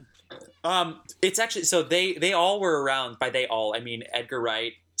 It's actually, so they all were around. By they all, I mean Edgar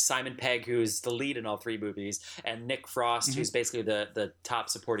Wright, Simon Pegg, who's the lead in all 3 movies, and Nick Frost, who's basically the top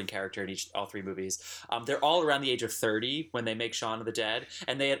supporting character in all 3 movies. They're all around the age of 30 when they make Shaun of the Dead,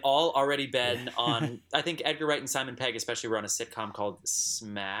 and they had all already been on, I think Edgar Wright and Simon Pegg especially were on a sitcom called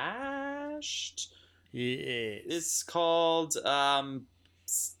Smashed. Yes. It's called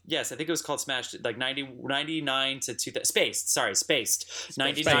Yes, I think it was called Smashed, like 99 to 2000. Spaced.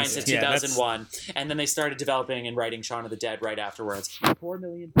 99 to Spaced. 2001. And then they started developing and writing Shaun of the Dead right afterwards. £4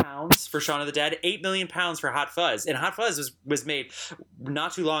 million for Shaun of the Dead, £8 million for Hot Fuzz. And Hot Fuzz was made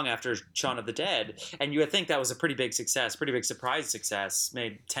not too long after Shaun of the Dead. And you would think that was a pretty big success, pretty big surprise success,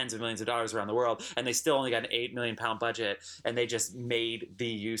 made tens of millions of dollars around the world. And they still only got an £8 million budget. And they just made the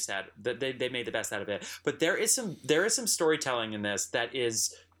use out. They made the best out of it. But there is some storytelling in this that is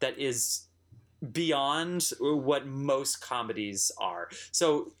beyond what most comedies are.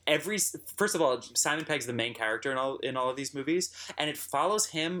 So first of all, Simon Pegg's the main character in all of these movies, and it follows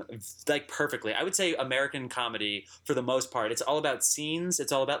him like perfectly. I would say American comedy for the most part. It's all about scenes,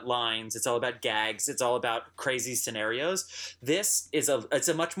 it's all about lines, it's all about gags, it's all about crazy scenarios. This is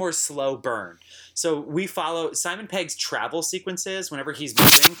a much more slow burn. So we follow Simon Pegg's travel sequences whenever he's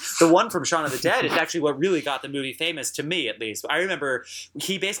moving. The one from Shaun of the Dead is actually what really got the movie famous, to me at least. I remember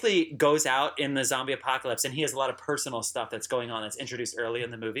he basically goes out in the zombie apocalypse and he has a lot of personal stuff that's going on that's introduced early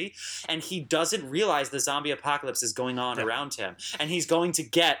in the movie. And he doesn't realize the zombie apocalypse is going on around him. And he's going to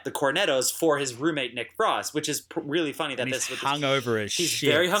get the Cornettos for his roommate, Nick Frost, which is really funny that he's hungover as shit. He's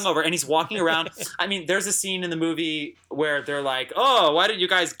very hungover and he's walking around. I mean, there's a scene in the movie where they're like, oh, why didn't you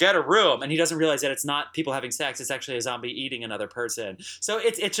guys get a room? And he doesn't realize that it's not people having sex. It's actually a zombie eating another person. So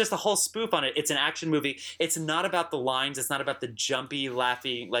it's just a whole spoof on it. It's an action movie. It's not about the lines. It's not about the jumpy,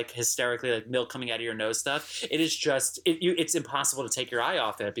 laughing, like hysterically, like milk coming out of your nose stuff. It is just, it's impossible to take your eye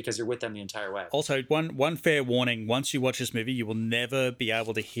off it because you're with them the entire way. Also, one fair warning, once you watch this movie, you will never be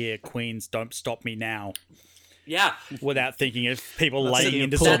able to hear Queen's Don't Stop Me Now. Yeah, without thinking of people laying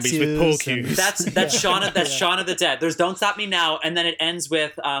into zombies with pool cues. That's Shaun of the Dead. There's Don't Stop Me Now, and then it ends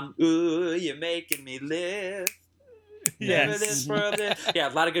with ooh, you're making me live. Yes.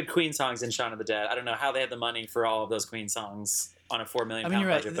 Yeah, a lot of good Queen songs in Shaun of the Dead. I don't know how they had the money for all of those Queen songs on a $4 million budget.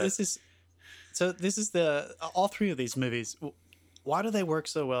 Right. But... This is all three of these movies. Why do they work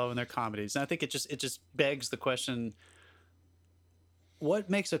so well in their comedies? And I think it just begs the question: what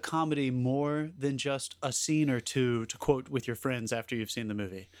makes a comedy more than just a scene or two to quote with your friends after you've seen the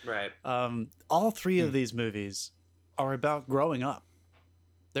movie? Right. All three of these movies are about growing up.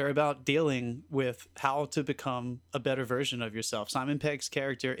 They're about dealing with how to become a better version of yourself. Simon Pegg's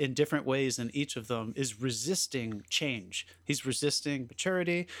character, in different ways in each of them, is resisting change. He's resisting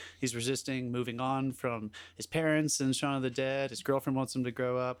maturity. He's resisting moving on from his parents in Shaun of the Dead. His girlfriend wants him to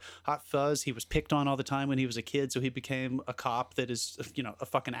grow up. Hot Fuzz, he was picked on all the time when he was a kid, so he became a cop that is, a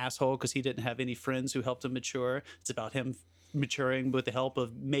fucking asshole because he didn't have any friends who helped him mature. It's about him maturing with the help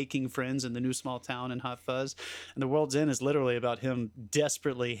of making friends in the new small town in Hot Fuzz. And The World's End is literally about him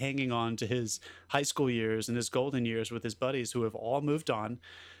desperately hanging on to his high school years and his golden years with his buddies who have all moved on,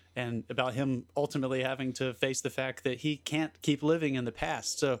 and about him ultimately having to face the fact that he can't keep living in the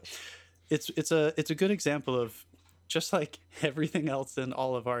past. So it's a good example of, just like everything else in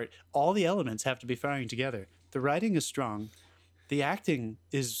all of art, all the elements have to be firing together. The writing is strong. The acting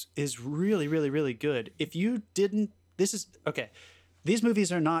is really, really, really good. If you didn't, these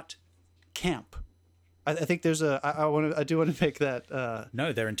movies are not camp. I think there's I do want to make that.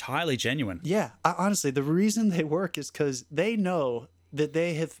 No, they're entirely genuine. Yeah, honestly, the reason they work is because they know that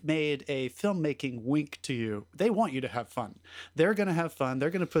they have made a filmmaking wink to you. They want you to have fun. They're going to have fun.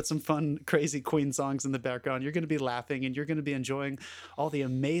 They're going to put some fun, crazy Queen songs in the background. You're going to be laughing, and you're going to be enjoying all the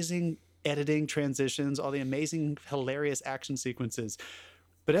amazing editing transitions, all the amazing, hilarious action sequences.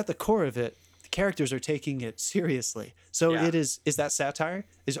 But at the core of it, characters are taking it seriously. So it is that satire?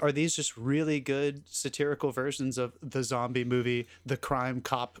 Are these just really good satirical versions of the zombie movie, the crime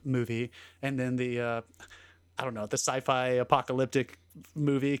cop movie, and then the the sci-fi apocalyptic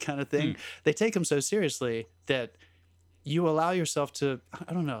movie kind of thing? They take them so seriously that you allow yourself to,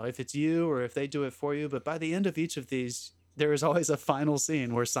 I don't know if it's you or if they do it for you, but by the end of each of these, there is always a final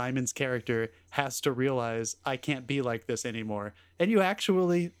scene where Simon's character has to realize, I can't be like this anymore. And you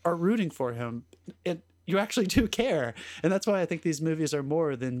actually are rooting for him. And you actually do care. And that's why I think these movies are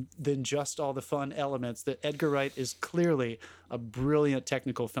more than just all the fun elements. That Edgar Wright is clearly a brilliant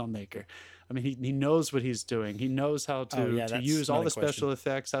technical filmmaker. I mean, he knows what he's doing. He knows how to use all the special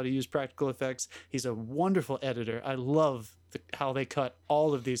effects, how to use practical effects. He's a wonderful editor. I love how they cut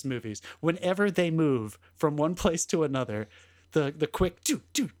all of these movies. Whenever they move from one place to another, the quick the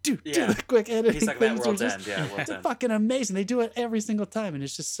quick editing. He's like that World's End. Yeah, World's End. Fucking amazing. They do it every single time, and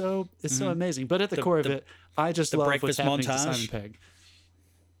it's just so so amazing. But at the core of it, I just love what's happening to Simon Pegg.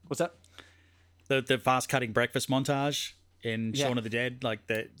 What's that? The fast cutting breakfast montage in Shaun of the Dead, like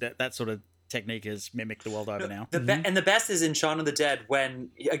that sort of technique is mimicked the world over now. And the best is in Shaun of the Dead when,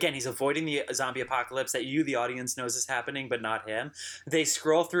 again, he's avoiding the zombie apocalypse that you, the audience, knows is happening, but not him. They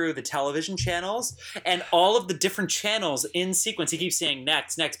scroll through the television channels, and all of the different channels in sequence, he keeps saying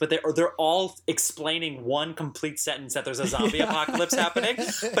next, but they're all explaining one complete sentence that there's a zombie apocalypse happening,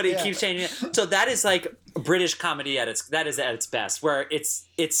 but he keeps changing it. So that is like British comedy at its best, where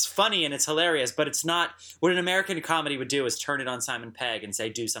it's funny and it's hilarious, but it's not what an American comedy would do is turn it on Simon Pegg and say,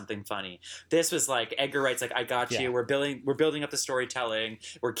 do something funny. This was like Edgar Wright's like, I got you. We're building up the storytelling.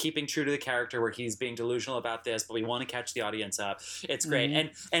 We're keeping true to the character where he's being delusional about this, but we want to catch the audience up. It's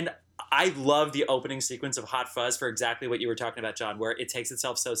great. And I love the opening sequence of Hot Fuzz for exactly what you were talking about, John, where it takes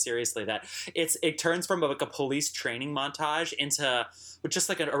itself so seriously that it turns from like a police training montage into just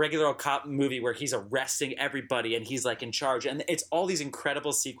like a regular old cop movie where he's arresting everybody and he's like in charge. And it's all these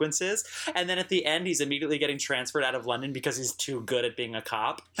incredible sequences. And then at the end, he's immediately getting transferred out of London because he's too good at being a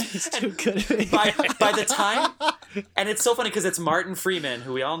cop. He's too good at being by the time, and it's so funny because it's Martin Freeman,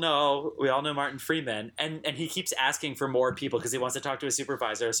 who we all know Martin Freeman, and he keeps asking for more people because he wants to talk to a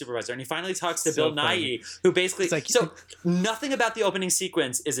supervisor, and he finally talks to Bill Nighy, who basically so nothing about the opening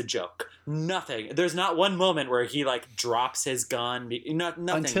sequence is a joke. Nothing. There's not one moment where he like drops his gun.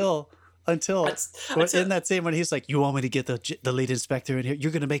 Nothing. Until in that scene when he's like, you want me to get the lead inspector in here?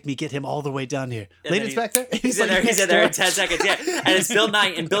 You're going to make me get him all the way down here. Lead inspector? He's in there in 10 seconds. Yeah. And it's Bill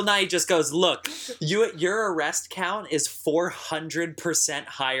Nighy. And Bill Nighy just goes, look, your arrest count is 400%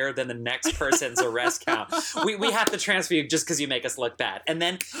 higher than the next person's arrest count. We have to transfer you just because you make us look bad. And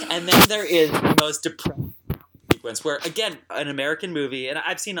then there is the most depressing sequence where, again, an American movie, and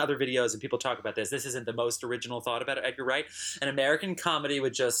I've seen other videos and people talk about this. This isn't the most original thought about Edgar Wright. An American comedy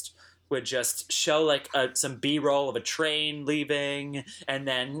would just show like some B-roll of a train leaving, and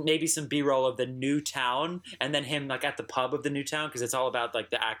then maybe some B-roll of the new town, and then him like at the pub of the new town because it's all about like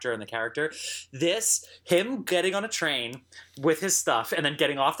the actor and the character. Him getting on a train with his stuff and then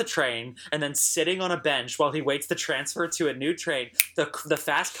getting off the train and then sitting on a bench while he waits to transfer to a new train. The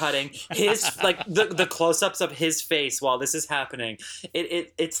fast cutting, his like the close-ups of his face while this is happening.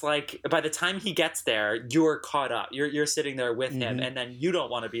 It's like by the time he gets there, you're caught up. You're sitting there with him, and then you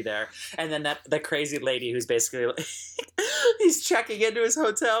don't want to be there. And then the crazy lady who's basically like, he's checking into his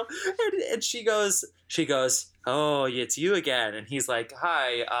hotel, and she goes, oh, it's you again. And he's like,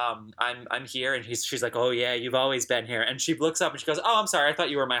 hi, I'm here. And she's like, oh yeah, you've always been here. And she looks up and she goes, oh, I'm sorry, I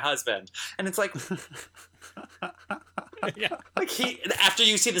thought you were my husband. And it's like, Yeah. like after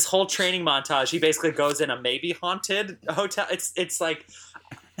you see this whole training montage, he basically goes in a maybe haunted hotel. It's like,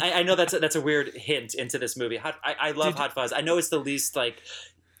 I know that's a weird hint into this movie. I love Hot Fuzz. I know it's the least like.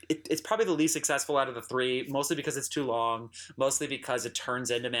 It's probably the least successful out of the three, mostly because it's too long, mostly because it turns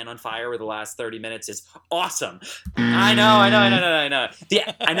into Man on Fire where the last 30 minutes is awesome. I know.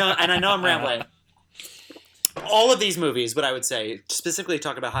 Yeah, I know, and I know I'm rambling. All of these movies, what I would say, specifically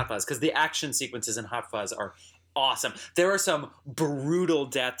talk about Hot Fuzz, because the action sequences in Hot Fuzz are awesome. There are some brutal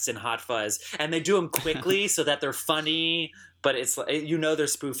deaths in Hot Fuzz, and they do them quickly so that they're funny, but it's like, they're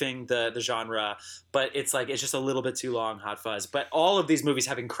spoofing the genre, but it's like it's just a little bit too long, Hot Fuzz. But all of these movies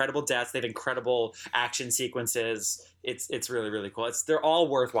have incredible deaths. They have incredible action sequences. It's really, really cool. They're all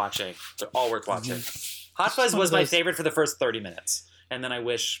worth watching. Hot Fuzz was my favorite for the first 30 minutes. And then I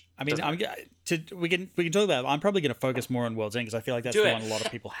wish. I mean, we can talk about it. I'm probably going to focus more on World's End because I feel like that's the one a lot of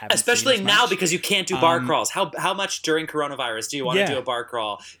people haven't Especially seen now because you can't do bar crawls. How much during coronavirus do you want to do a bar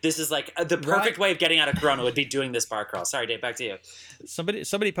crawl? This is like the perfect way of getting out of corona would be doing this bar crawl. Sorry, Dave, back to you.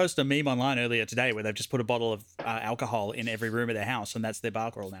 Somebody posted a meme online earlier today where they've just put a bottle of alcohol in every room of their house, and that's their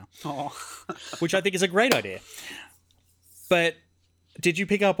bar crawl now. Oh. Which I think is a great idea. But did you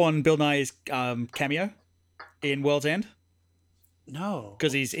pick up on Bill Nighy's cameo in World's End? No,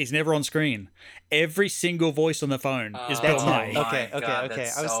 because he's never on screen. Every single voice on the phone is Bill Nighy. Okay.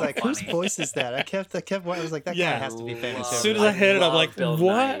 I was like, whose voice is that? I kept. I was like, that guy has to be famous. As soon as I heard it, I'm like, Bill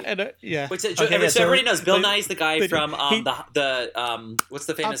what? And, yeah. Which, so everybody knows Bill Nighy's the guy from what's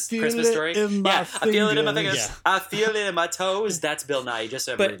the famous Christmas story? I feel it in my fingers. Yeah. I feel it in my toes. That's Bill Nighy. Just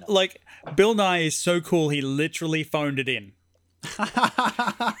so everybody knows. Like, Bill Nighy is so cool. He literally phoned it in.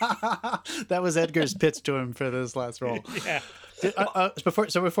 That was Edgar's pitch to him for this last role. Yeah.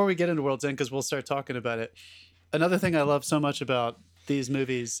 Before we get into World's End, because we'll start talking about it. Another thing I love so much about these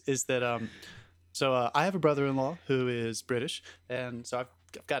movies is that I have a brother-in-law who is British, and so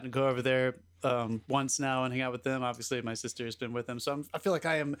I've gotten to go over there once now and hang out with them. Obviously, my sister has been with him, so I feel like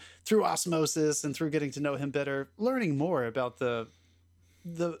I am, through osmosis and through getting to know him better, learning more about the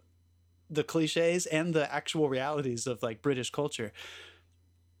cliches and the actual realities of like British culture.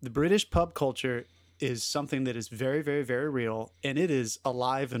 The British pub culture is something that is very, very, very real, and it is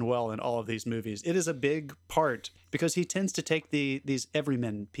alive and well in all of these movies. It is a big part because he tends to take these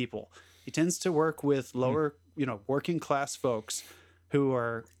everyman people. He tends to work with lower, working class folks who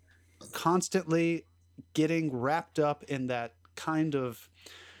are constantly getting wrapped up in that kind of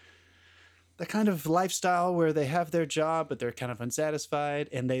lifestyle where they have their job, but they're kind of unsatisfied,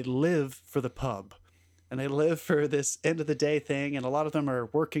 and they live for the pub. And they live for this end of the day thing. And a lot of them are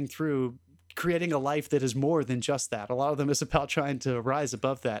working through creating a life that is more than just that. A lot of them is about trying to rise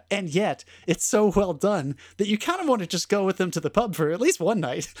above that. And yet it's so well done that you kind of want to just go with them to the pub for at least one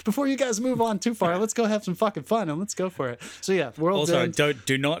night before you guys move on too far. Let's go have some fucking fun and let's go for it. So yeah, World's End.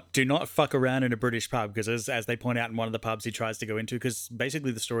 Do not fuck around in a British pub, because as they point out in one of the pubs he tries to go into, because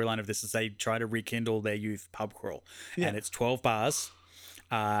basically the storyline of this is they try to rekindle their youth pub crawl. Yeah. And it's 12 bars.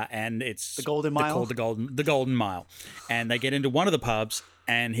 And it's the Golden Mile. Called the Golden Mile, and they get into one of the pubs,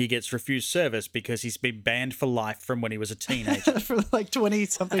 and he gets refused service because he's been banned for life from when he was a teenager for like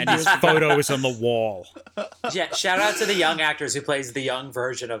 20-something and years. his photo is on the wall. Yeah, shout out to the young actors who plays the young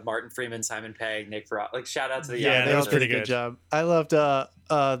version of Martin Freeman, Simon Pegg, Nick Frost. Like, shout out to the young. Yeah, they was all pretty did a good job. I loved.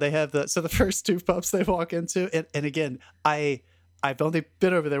 They have the first two pubs they walk into, and again, I've only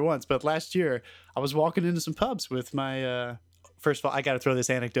been over there once, but last year I was walking into some pubs with my. First of all, I got to throw this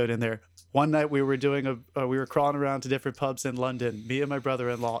anecdote in there. One night we were we were crawling around to different pubs in London, me and my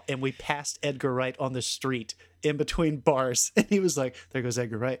brother-in-law, and we passed Edgar Wright on the street in between bars. And he was like, there goes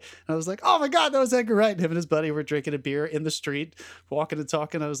Edgar Wright. And I was like, oh my God, that was Edgar Wright. And him and his buddy were drinking a beer in the street, walking and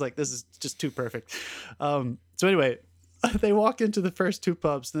talking. I was like, this is just too perfect. So anyway, they walk into the first two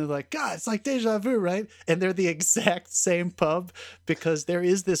pubs and they're like, God, it's like deja vu, right? And they're the exact same pub, because there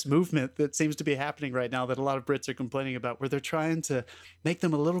is this movement that seems to be happening right now that a lot of Brits are complaining about, where they're trying to make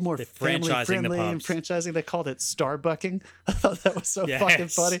them a little more family friendly and franchising. They called it Starbucking. I thought that was so fucking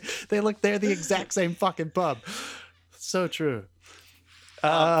funny. They're the exact same fucking pub. So true.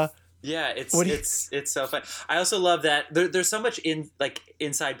 Yeah, it's so fun. I also love that there's so much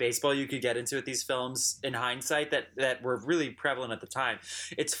inside baseball you could get into with these films in hindsight that were really prevalent at the time.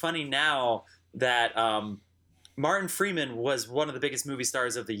 It's funny now that Martin Freeman was one of the biggest movie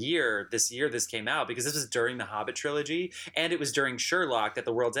stars of the year this came out, because this was during the Hobbit trilogy, and it was during Sherlock that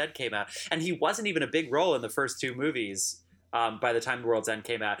The World's End came out, and he wasn't even a big role in the first two movies. By the time The World's End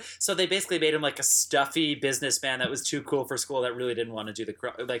came out. So they basically made him like a stuffy businessman that was too cool for school, that really didn't want to do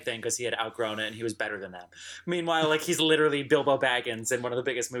the thing because he had outgrown it and he was better than them. Meanwhile, he's literally Bilbo Baggins in one of the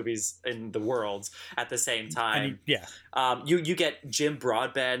biggest movies in the world at the same time. You get Jim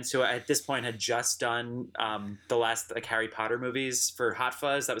Broadbent, who at this point had just done the last Harry Potter movies for Hot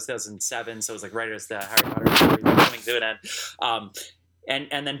Fuzz. That was 2007, so it was right as the Harry Potter movies were coming to an end.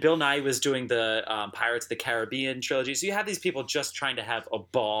 And then Bill Nye was doing the Pirates of the Caribbean trilogy. So you have these people just trying to have a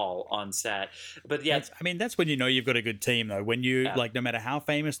ball on set. But yeah, that's when you know you've got a good team, though. When you no matter how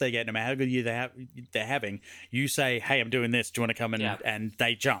famous they get, no matter how good year they're having, you say, "Hey, I'm doing this. Do you want to come in?" And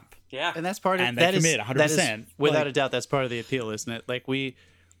they jump. Yeah, and that's part of and they commit 100%. Without a doubt, that's part of the appeal, isn't it? Like we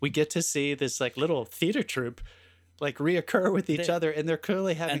get to see this little theater troupe reoccur with each other, and they're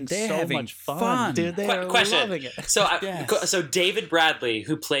clearly having much fun. Dude, they are loving it. So David Bradley,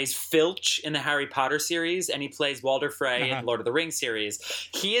 who plays Filch in the Harry Potter series, and he plays Walder Frey in Lord of the Rings series,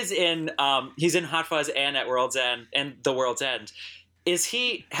 he is in he's in Hot Fuzz and at World's End and The World's End. Has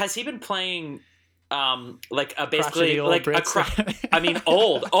he been playing basically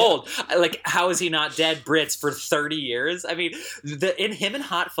old old. How is he not dead Brits for 30 years? I mean, in him and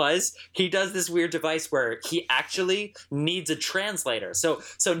Hot Fuzz, he does this weird device where he actually needs a translator. So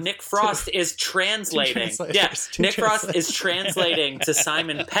Nick Frost is translating. Nick Frost is translating to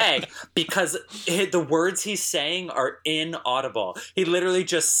Simon Pegg because the words he's saying are inaudible. He literally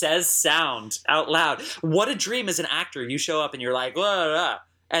just says sound out loud. What a dream as an actor. You show up and you're like, blah, blah, blah.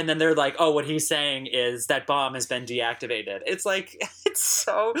 And then they're like, oh, what he's saying is that bomb has been deactivated. It's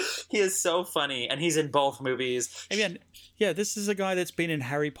he is so funny. And he's in both movies. Again, yeah, this is a guy that's been in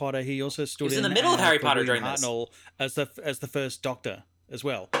Harry Potter. He also stood in the middle of Harry Potter during Hartnell as the first Doctor as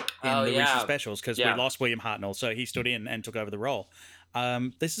well in the recent specials, because we lost William Hartnell. So he stood in and took over the role.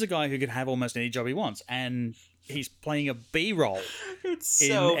 This is a guy who could have almost any job he wants. And he's playing a B-role in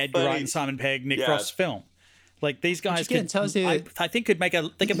Edgar Wright and Simon Pegg, Nick Frost's film. These guys I think could make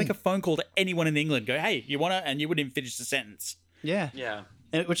a phone call to anyone in England. Go, hey, you wanna, and you wouldn't even finish the sentence. Yeah.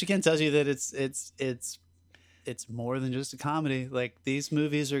 And which again tells you that it's more than just a comedy. These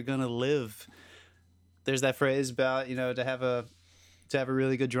movies are gonna live. There's that phrase about to have a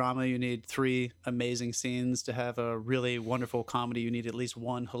really good drama, you need 3 amazing scenes. To have a really wonderful comedy, you need at least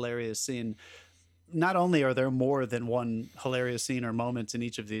 1 hilarious scene. Not only are there more than 1 hilarious scene or moments in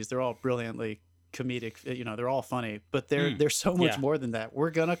each of these, they're all brilliantly comedic, they're all funny, but they're so much more than that.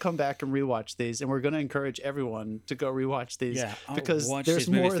 We're gonna come back and rewatch these, and we're gonna encourage everyone to go rewatch these because there's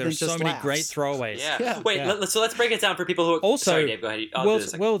more than just so many laughs. great throwaways. Wait, so let's break it down for people who also sorry, Dave, go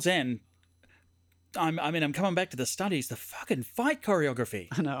ahead. World's End. I'm coming back to the studies. The fucking fight choreography.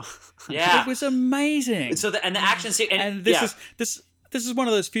 I know. Yeah, it was amazing. So the action scene, and this is one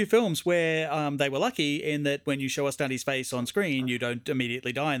of those few films where they were lucky in that when you show a stuntie's face on screen, you don't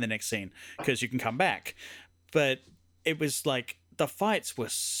immediately die in the next scene because you can come back. But it was like the fights were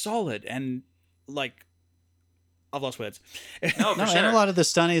solid and like I've lost words. No, for sure. And a lot of the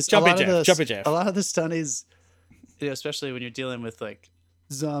stunties, Jump a it, Jeff. lot of the stunties, especially when you're dealing with like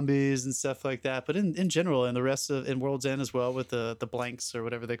zombies and stuff like that, but in general, in the rest of in World's End as well, with the blanks or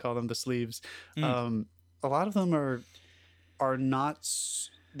whatever they call them, the sleeves, a lot of them are not,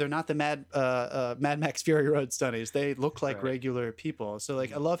 they're not the Mad Max Fury Road stunties. They look like regular people. So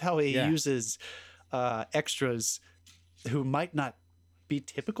like I love how he uses extras who might not be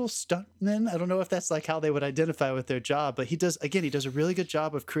typical stuntmen. I don't know if that's like how they would identify with their job, but he does a really good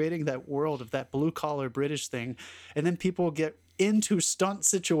job of creating that world of that blue collar British thing, and then people get into stunt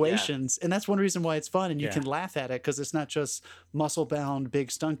situations, and that's one reason why it's fun, and you can laugh at it because it's not just muscle bound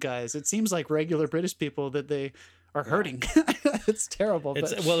big stunt guys. It seems like regular British people that they are hurting. It's terrible.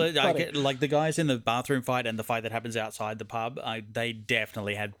 I get, like the guys in the bathroom fight and the fight that happens outside the pub, they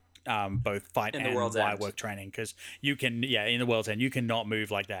definitely had both fight and wire work training, because you can in the World's End you cannot move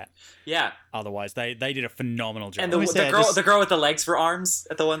like that. Otherwise they did a phenomenal job. And the girl with the legs for arms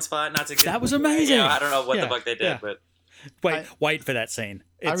at the one spot, not to get, that was amazing. I don't know what the fuck they did, but wait for that scene.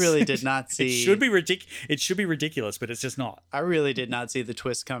 I really did not see. It should be ridiculous, but it's just not. I really did not see the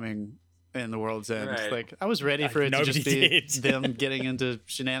twist coming in the World's End. Like I was ready for it to just be them getting into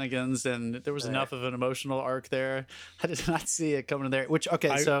shenanigans, and there was enough of an emotional arc there. I did not see it coming in there.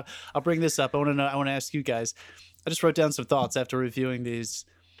 So I'll bring this up. I want to ask you guys. I just wrote down some thoughts after reviewing these.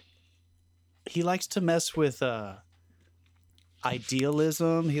 He likes to mess with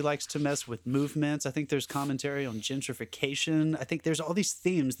idealism. He likes to mess with movements. I think there's commentary on gentrification. I think there's all these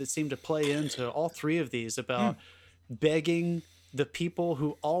themes that seem to play into all three of these about begging the people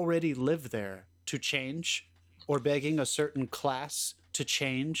who already live there to change, or begging a certain class to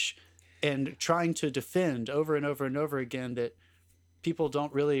change, and trying to defend over and over and over again that people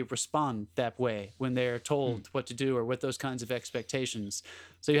don't really respond that way when they're told what to do or with those kinds of expectations.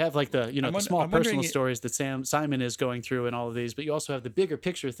 So you have like the the small personal stories that Simon is going through in all of these, but you also have the bigger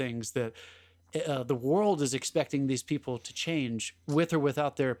picture things that the world is expecting these people to change with or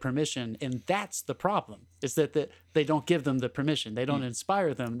without their permission, and that's the problem. Is that they don't give them the permission. They don't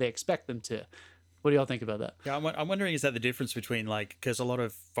inspire them. They expect them to. What do y'all think about that? Yeah, I'm wondering, is that the difference between, like, because a lot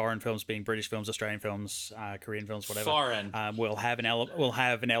of foreign films, being British films, Australian films, Korean films, whatever, will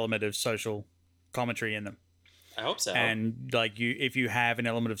have an element of social commentary in them. I hope so. And like if you have an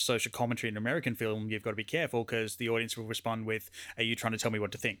element of social commentary in an American film, you've got to be careful because the audience will respond with, "Are you trying to tell me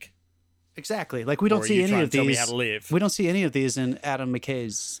what to think?" Exactly. Like we don't see any of these. Tell me how to live. We don't see any of these in Adam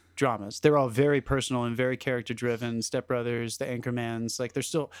McKay's dramas. They're all very personal and very character driven. Step Brothers, The Anchormans, like they're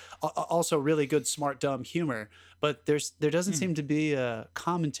still also really good, smart, dumb humor. But there doesn't seem to be a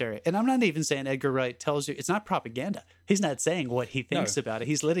commentary. And I'm not even saying Edgar Wright tells you, it's not propaganda. He's not saying what he thinks about it.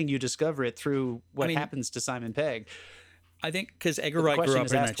 He's letting you discover it through what happens to Simon Pegg. I think because Edgar Wright grew up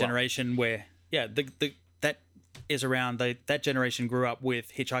in that generation where that generation grew up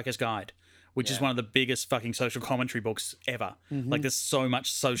with Hitchhiker's Guide, which is one of the biggest fucking social commentary books ever. Like there's so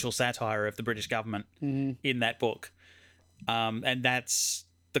much social satire of the British government in that book. And that's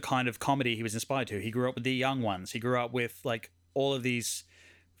the kind of comedy he was inspired to. He grew up with The Young Ones. He grew up with like all of these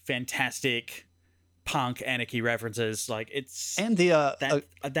fantastic punk anarchy references. Like it's and the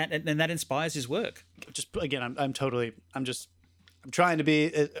that inspires his work. Just again, I'm trying to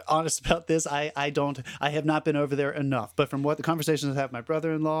be honest about this. I have not been over there enough, but from what the conversations I have with my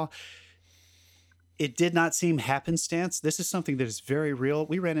brother-in-law, it did not seem happenstance. This is something that is very real.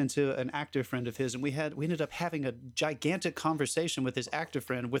 We ran into an actor friend of his, and we ended up having a gigantic conversation with his actor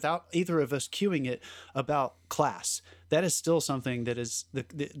friend without either of us cueing it about class. That is still something that is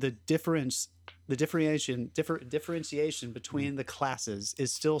the differentiation between the classes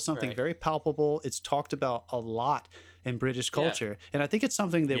is still something very palpable. It's talked about a lot in British culture. And I think it's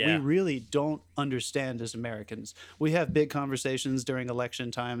something that we really don't understand as Americans. We have big conversations during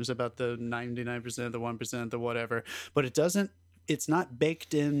election times about the 99%, the 1%, the whatever, but it's not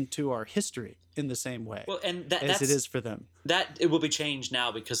baked into our history in the same way as it is for them. That it will be changed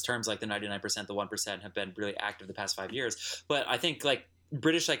now because terms like the 99%, the 1% have been really active the past 5 years. But I think like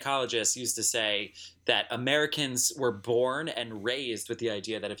British psychologists used to say that Americans were born and raised with the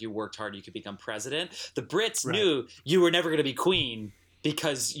idea that if you worked hard, you could become president. The Brits knew you were never going to be queen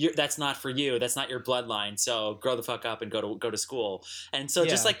because that's not for you. That's not your bloodline. So grow the fuck up and go to school. And so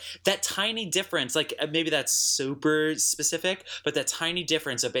just like that tiny difference, like maybe that's super specific, but that tiny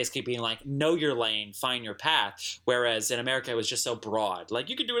difference of basically being like, know your lane, find your path. Whereas in America, it was just so broad. Like,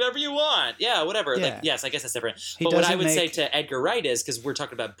 you can do whatever you want. Yeah, whatever. Yeah. Like, yes, I guess that's different. But what I would say to Edgar Wright is, because we're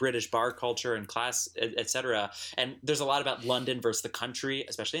talking about British bar culture and class, et cetera, and there's a lot about London versus the country,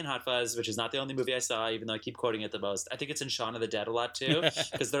 especially in Hot Fuzz, which is not the only movie I saw, even though I keep quoting it the most. I think it's in Shaun of the Dead a lot too.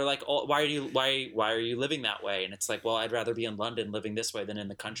 Because they're like, oh, why are you living that way? And it's like, well, I'd rather be in London living this way than in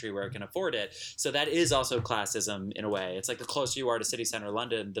the country where I can afford it. So that is also classism in a way. It's like the closer you are to city center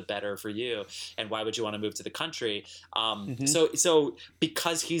London, the better for you. And why would you want to move to the country? So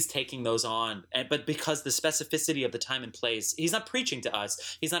because he's taking those on, but because the specificity of the time and place, he's not preaching to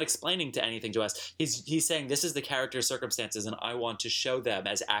us. He's not explaining to anything to us. He's saying this is the character's circumstances, and I want to show them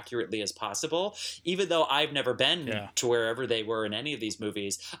as accurately as possible. Even though I've never been to wherever they were in any of these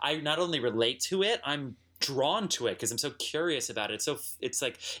movies, I not only relate to it, I'm drawn to it because I'm so curious about it. So it's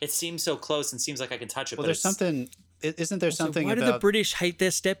like it seems so close and seems like I can touch it. Well, but there's something. Isn't there something why about... do the British hate their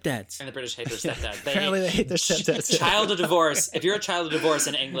stepdads? And the British hate their stepdads. Apparently they hate their stepdads. Child of divorce. If you're a child of divorce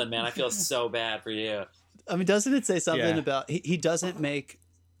in England, man, I feel so bad for you. I mean, doesn't it say something about... He doesn't make...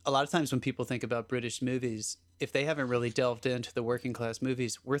 A lot of times when people think about British movies, if they haven't really delved into the working class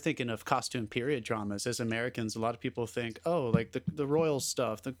movies, we're thinking of costume period dramas. As Americans, a lot of people think, oh, like the royal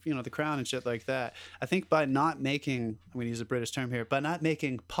stuff, the crown and shit like that. I think by not making, I'm going to use a British term here, by not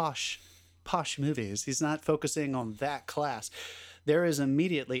making posh movies, he's not focusing on that class. There is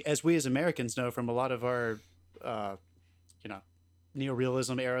immediately, as we as Americans know from a lot of our,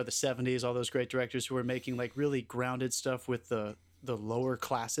 neorealism era, the 70s, all those great directors who were making like really grounded stuff with the lower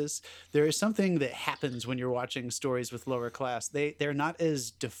classes. There is something that happens when you're watching stories with lower class. They're not as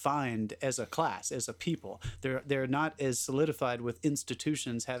defined as a class, as a people. They're not as solidified with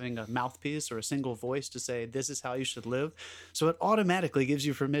institutions having a mouthpiece or a single voice to say this is how you should live. So it automatically gives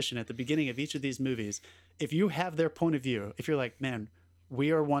you permission at the beginning of each of these movies. If you have their point of view, if you're like, man,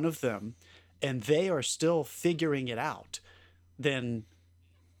 we are one of them, and they are still figuring it out, then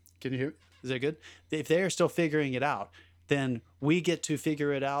can you hear? Is that good? If they are still figuring it out, then we get to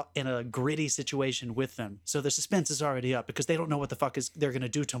figure it out in a gritty situation with them. So the suspense is already up because they don't know what the fuck they're going to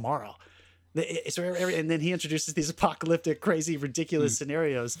do tomorrow. And then he introduces these apocalyptic, crazy, ridiculous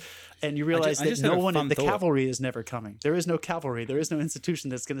scenarios, and you realize that no one, the cavalry is never coming. There is no cavalry. There is no institution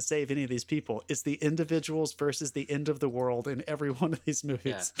that's going to save any of these people. It's the individuals versus the end of the world in every one of these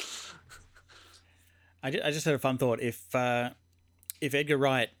movies. Yeah. I just had a fun thought. If Edgar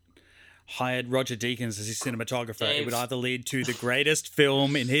Wright hired Roger Deakins as his cinematographer, it would either lead to the greatest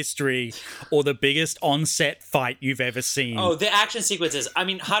film in history or the biggest on-set fight you've ever seen. Oh, the action sequences. I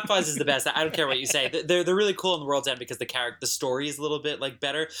mean, Hot Fuzz is the best. I don't care what you say. They're really cool in The World's End because the story is a little bit like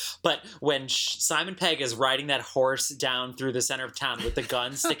better. But when Simon Pegg is riding that horse down through the center of town with the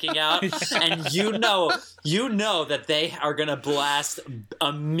gun sticking out, and you know that they are gonna blast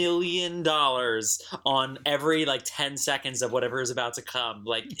 $1 million on every like 10 seconds of whatever is about to come.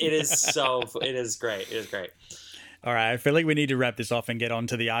 Like it is great. It is great. All right, I feel like we need to wrap this off and get on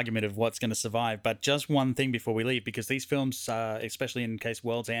to the argument of what's going to survive. But just one thing before we leave, because these films, especially in case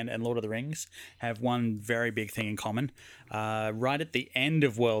World's End and Lord of the Rings, have one very big thing in common. Right at the end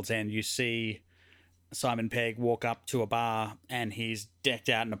of World's End, you see Simon Pegg walk up to a bar and he's decked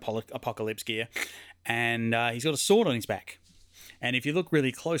out in apocalypse gear, and he's got a sword on his back. And if you look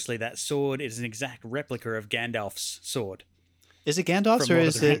really closely, that sword is an exact replica of Gandalf's sword. Is it Gandalf's or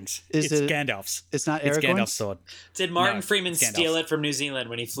is it Gandalf's? It's not Aragorn's? It's Gandalf's sword. Did Martin Freeman steal it from New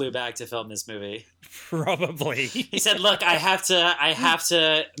Zealand when he flew back to film this movie? Probably. He said, "Look, I have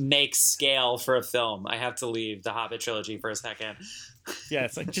to make scale for a film. I have to leave the Hobbit trilogy for a second." Yeah,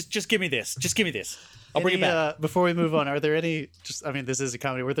 it's like just give me this. Just give me this. I'll bring it back. Before we move on, are there any? This is a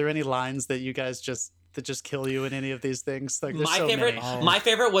comedy. Were there any lines that you guys just kill you in any of these things? Like my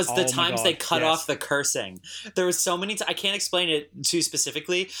favorite was the times they cut off the cursing. There was so many I can't explain it too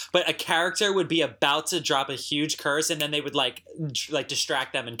specifically, but a character would be about to drop a huge curse and then they would like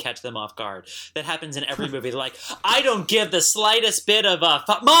distract them and catch them off guard. That happens in every movie. They're like, I don't give the slightest bit of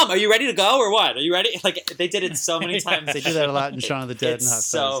Mom, are you ready to go or what? Are you ready? Like they did it so many times. They do that a lot in Shaun of the Dead. It's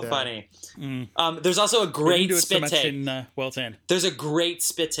so funny. There's also a great spit take. In World's End. There's a great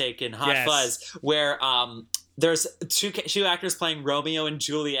spit take in Hot Fuzz where there's two actors playing Romeo and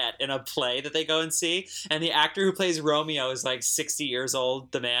Juliet in a play that they go and see, and the actor who plays Romeo is like 60 years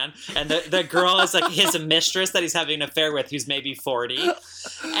old, the man, and the girl is like his mistress that he's having an affair with, who's maybe 40,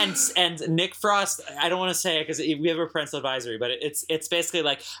 and Nick Frost. I don't want to say it because we have a parental advisory, but it's basically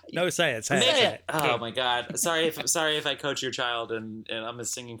like say it. Oh my god, sorry if I coach your child and I'm a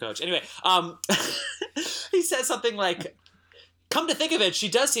singing coach. Anyway, he says something like, come to think of it, she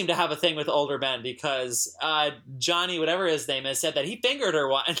does seem to have a thing with older men because Johnny, whatever his name is, said that he fingered her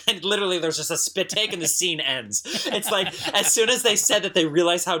one, and then literally there's just a spit take and the scene ends. It's like as soon as they said that, they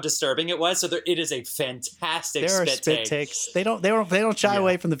realized how disturbing it was. So it is a fantastic there spit are spit takes. They don't shy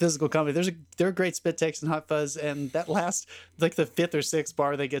away from the physical comedy. There are great spit takes in Hot Fuzz, and that last like the 5th or 6th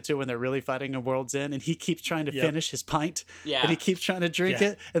bar they get to when they're really fighting in World's End, and he keeps trying to finish his pint, and he keeps trying to drink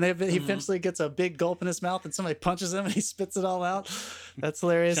it, and he eventually gets a big gulp in his mouth, and somebody punches him, and he spits it all out. That's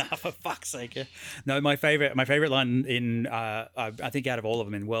hilarious. Oh, for fuck's sake! Yeah. No, my favorite line in I think out of all of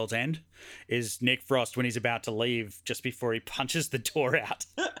them in World's End is Nick Frost when he's about to leave just before he punches the door out,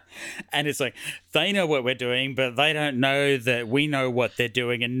 and it's like they know what we're doing, but they don't know that we know what they're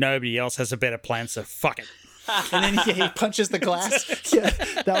doing, and nobody else has a better plan. So fuck it. And then he punches the glass. Yeah,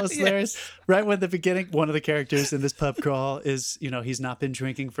 that was hilarious. Right when the beginning, one of the characters in this pub crawl is, he's not been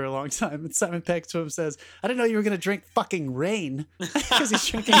drinking for a long time. And Simon Pegg to him says, I didn't know you were going to drink fucking rain because he's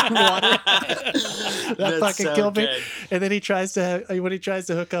drinking water. That fucking so killed me. Good. And then when he tries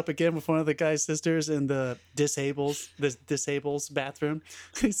to hook up again with one of the guy's sisters in the disables bathroom,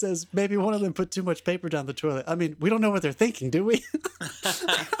 he says, maybe one of them put too much paper down the toilet. I mean, we don't know what they're thinking, do we?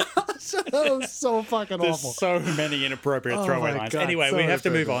 That was so fucking awful. So many inappropriate throwaway lines. Anyway, so we have to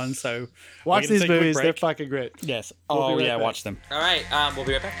move on. So watch these movies; they're fucking great. Yes. We'll watch them. All right, we'll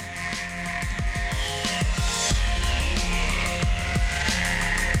be right back.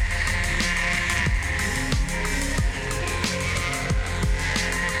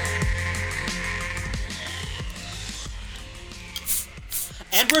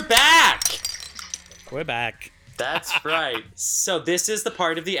 And we're back. We're back. That's right. So this is the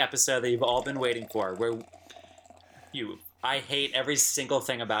part of the episode that you've all been waiting for, where I hate every single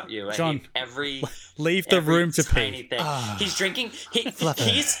thing about you. John, I hate every leave the room to tiny pee. Thing. He's drinking. He's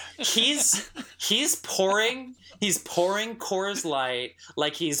pouring Coors Light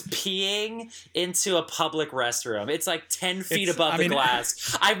like he's peeing into a public restroom. It's like 10 feet above the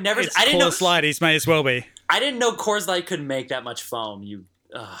glass. I didn't know Coors Light. He may as well be. I didn't know Coors Light could make that much foam.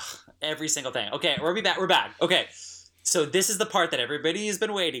 Every single thing. Okay, we're back. Okay. So this is the part that everybody has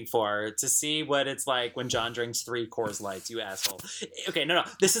been waiting for, to see what it's like when John drinks 3 Coors Lights, you asshole. Okay, no.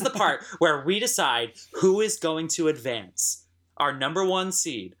 This is the part where we decide who is going to advance. Our number 1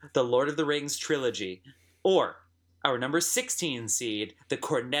 seed, the Lord of the Rings trilogy, or our number 16 seed, the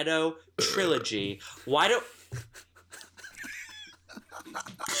Cornetto trilogy. Why don't...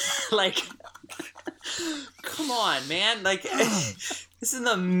 like... Come on, man. Like, this is in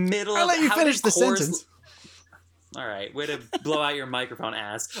the middle of... I'll let you finish the sentence. All right, way to blow out your microphone,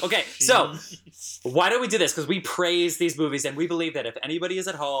 ass. Okay, so why don't we do this? Because we praise these movies, and we believe that if anybody is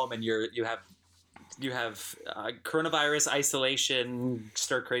at home and you have coronavirus isolation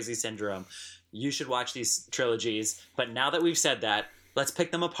stir crazy syndrome, you should watch these trilogies. But now that we've said that, let's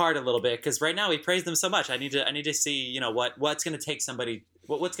pick them apart a little bit, because right now we praise them so much. I need to see what's going to take somebody.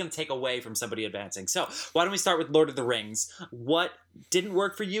 What's going to take away from somebody advancing? So why don't we start with Lord of the Rings? What didn't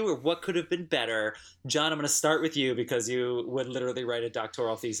work for you, or what could have been better? John, I'm going to start with you because you would literally write a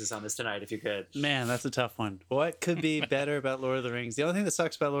doctoral thesis on this tonight if you could. Man, that's a tough one. What could be better about Lord of the Rings? The only thing that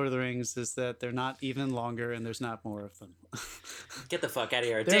sucks about Lord of the Rings is that they're not even longer and there's not more of them. Get the fuck out of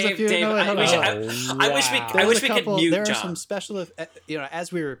here. There's Dave, I wish we could mute John. There are some special,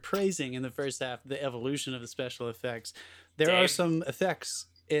 as we were praising in the first half, the evolution of the special effects. There are some effects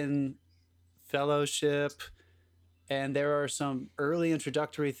in Fellowship, and there are some early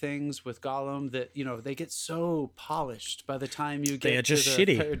introductory things with Gollum that, they get so polished by the time you get They are just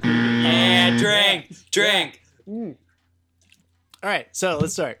shitty. And drink. All right, so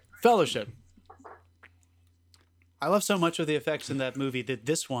let's start. Fellowship. I love so much of the effects in that movie that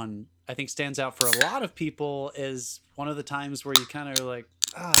this one, I think, stands out for a lot of people as one of the times where you kind of are like,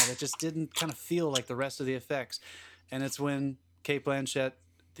 that just didn't kind of feel like the rest of the effects. And it's when Cate Blanchett,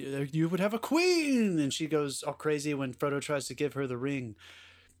 you would have a queen, and she goes all crazy when Frodo tries to give her the ring.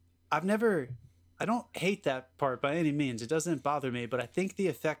 I've never I don't hate that part by any means. It doesn't bother me, but I think the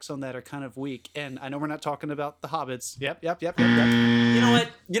effects on that are kind of weak. And I know we're not talking about the Hobbits. Yep. You know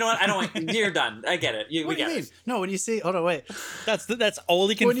what? I don't want. You're done. I get it. What do you mean? It. No, when you see, hold on, wait. That's all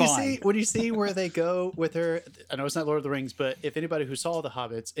he can find. When you see where they go with her, I know it's not Lord of the Rings, but if anybody who saw the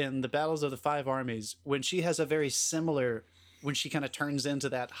Hobbits in the Battles of the Five Armies, when she has a very similar, when she kind of turns into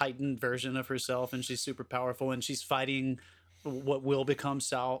that heightened version of herself, and she's super powerful, and she's fighting what will become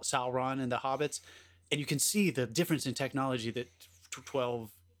Sauron and the Hobbits, and you can see the difference in technology that 12,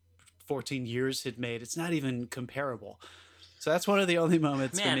 14 years had made. It's not even comparable. So that's one of the only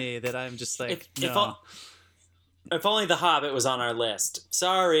moments for me that I'm just like, no. If only The Hobbit was on our list.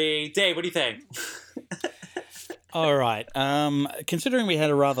 Sorry. Dave, what do you think? All right. Considering we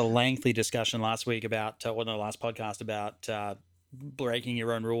had a rather lengthy discussion last week about, the last podcast about breaking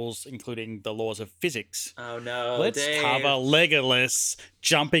your own rules, including the laws of physics. Oh, no, Let's Dave. cover Legolas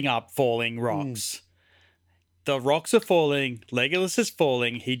jumping up falling rocks. The rocks are falling. Legolas is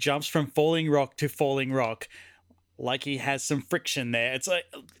falling. He jumps from falling rock to falling rock like he has some friction there. It's like,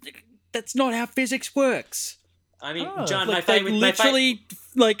 that's not how physics works. I mean, John, that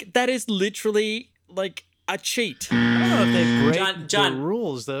is literally like a cheat. I don't know if they break the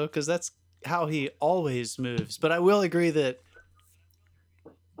rules, though, because that's how he always moves. But I will agree that...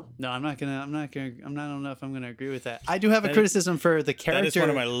 No, I don't know if I'm gonna agree with that. I do have a criticism for the character. That is one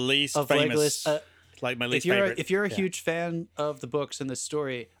of my least famous, Legolas. My least favorite. If you're a huge fan of the books and the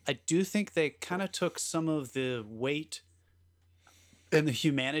story, I do think they kind of took some of the weight and the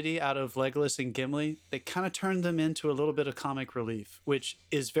humanity out of Legolas and Gimli. They kind of turned them into a little bit of comic relief, which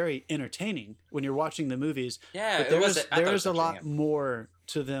is very entertaining when you're watching the movies. Yeah, but there is a lot more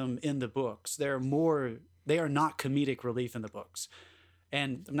to them in the books. They are not comedic relief in the books.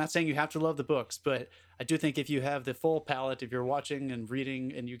 And I'm not saying you have to love the books, but I do think if you have the full palette, if you're watching and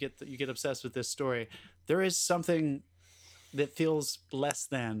reading and you get obsessed with this story, there is something that feels less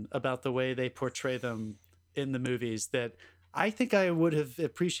than about the way they portray them in the movies that I think I would have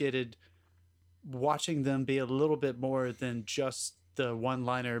appreciated watching them be a little bit more than just the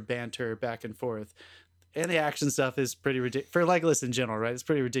one-liner banter back and forth. And the action stuff is pretty ridiculous. For Legolas in general, right? It's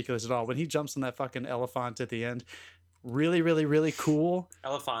pretty ridiculous at all. When he jumps on that fucking elephant at the end... Really, really, really cool.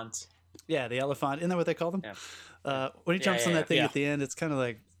 Elephant. Yeah, the elephant. Isn't that what they call them? Yeah. When he jumps on that thing at the end, it's kind of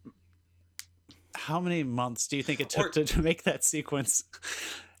like, how many months do you think it took to make that sequence?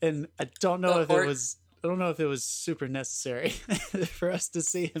 And I don't know if it was super necessary for us to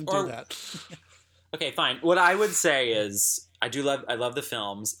see him do that. Okay, fine. What I would say is I love the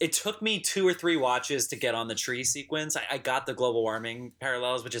films. It took me 2 or 3 watches to get on the tree sequence. I got the global warming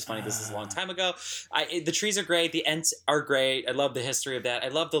parallels, which is funny. This is a long time ago. The trees are great. The Ents are great. I love the history of that. I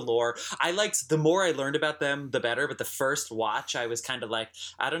love the lore. The more I learned about them, the better. But the first watch, I was kind of like,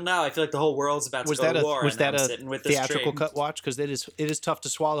 I don't know. I feel like the whole world's about to go to war. Was that a theatrical cut watch? Because it is tough to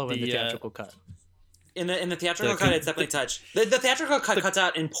swallow in the theatrical cut. In the theatrical cut, it's definitely touched. The theatrical cut cuts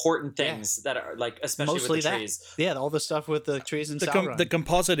out important things that are like, especially mostly with the trees. Yeah, all the stuff with the trees and Sauron. The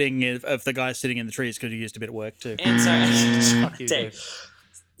compositing of the guy sitting in the trees could have used a bit of work too. And sorry, Dave.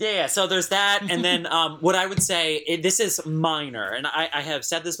 Yeah. So there's that, and then what I would say, this is minor, and I have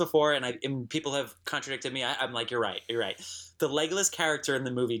said this before, and people have contradicted me. I'm like, you're right. The Legolas character in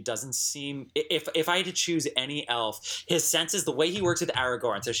the movie doesn't seem... If I had to choose any elf, his senses, the way he works with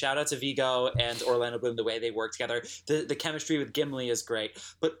Aragorn, so shout out to Viggo and Orlando Bloom, the way they work together. The chemistry with Gimli is great.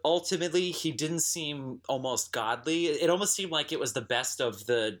 But ultimately, he didn't seem almost godly. It almost seemed like it was the best of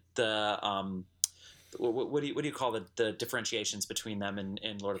the what do you call the differentiations between them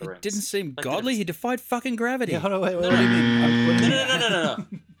in Lord of the Rings? It didn't seem godly. He defied fucking gravity. Yeah, hold on, wait, what do you mean? No.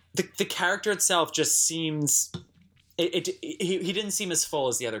 The character itself just seems... He didn't seem as full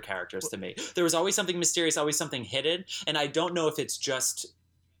as the other characters to me. There was always something mysterious, always something hidden, and I don't know if it's just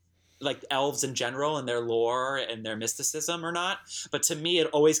like elves in general and their lore and their mysticism or not, but to me it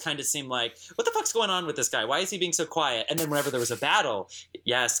always kind of seemed like, what the fuck's going on with this guy? Why is he being so quiet? And then whenever there was a battle,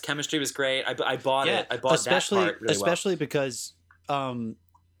 yes, chemistry was great. I bought it. I bought that part really especially because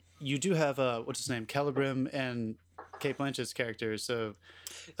you do have what's his name, Celebrim and Kate Blanchett's characters, so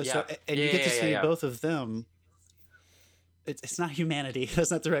you get to see both of them. It's not humanity.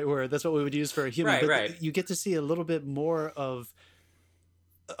 That's not the right word. That's what we would use for a human. Right. You get to see a little bit more of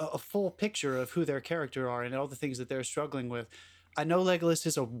a full picture of who their character are and all the things that they're struggling with. I know Legolas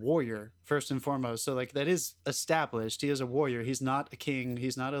is a warrior first and foremost, so like that is established. He is a warrior. He's not a king.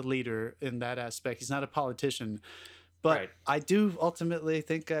 He's not a leader in that aspect. He's not a politician. But I do ultimately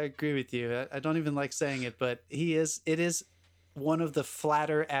think I agree with you. I don't even like saying it, but it is one of the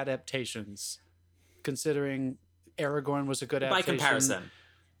flatter adaptations, considering Aragorn was a good adaptation. By comparison.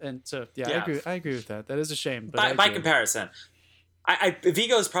 And so, yeah, Yeah. I agree with that. That is a shame. But By comparison,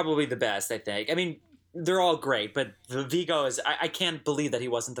 Vigo is probably the best, I think. I mean, they're all great, but the Vigo is. I can't believe that he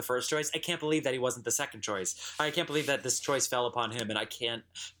wasn't the first choice. I can't believe that he wasn't the second choice. I can't believe that this choice fell upon him, and I can't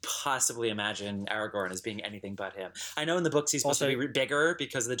possibly imagine Aragorn as being anything but him. I know in the books he's supposed to be bigger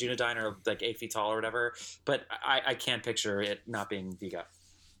because the Dunedain are like 8 feet tall or whatever, but I can't picture it not being Vigo.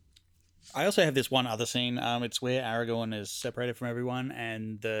 I also have this one other scene. It's where Aragorn is separated from everyone,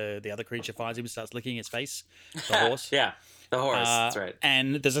 and the other creature finds him and starts licking his face. The horse. Yeah, the horse. That's right.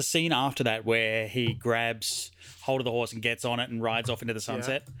 And there's a scene after that where he grabs hold of the horse and gets on it and rides off into the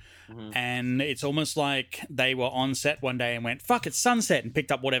sunset. Yeah. Mm-hmm. And it's almost like they were on set one day and went, "Fuck, it's sunset," and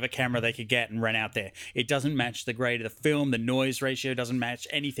picked up whatever camera they could get and ran out there. It doesn't match the grade of the film. The noise ratio doesn't match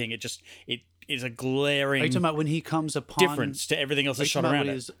anything. It is a glaring. Are you talking about when he comes upon difference to everything else that's shot around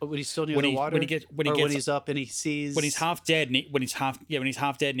it? When he's still near the water, when he's up and he sees when he's half dead and when he's half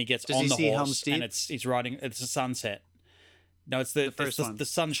dead and he gets on the horse and he's riding. It's a sunset. No, it's the first one. The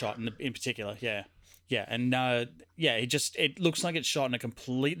sun shot in particular. Yeah, and it looks like it's shot in a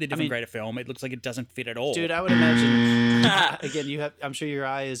completely different grade of film. It looks like it doesn't fit at all. Dude, I would imagine. Again, I'm sure your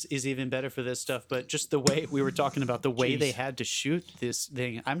eye is even better for this stuff, but just the way we were talking about the way they had to shoot this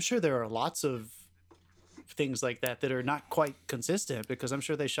thing, I'm sure there are lots of things like that are not quite consistent because I'm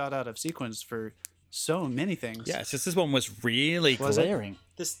sure they shot out of sequence for so many things. Yeah, it's just this one was really glaring.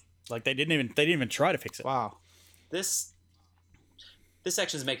 They didn't even try to fix it. Wow. This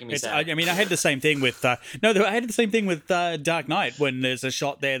section is making me sad. I had the same thing with I had the same thing with Dark Knight when there's a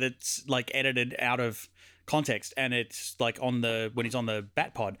shot there that's like edited out of context and it's like when he's on the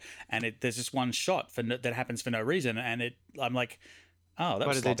bat pod and there's this one shot that happens for no reason and I'm like, oh, that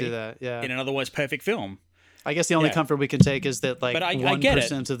was sloppy. Why did they do that? Yeah, in an otherwise perfect film. I guess the only comfort we can take is that like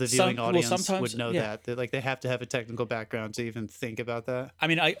 1% of the viewing audience would know that. Like they have to have a technical background to even think about that. I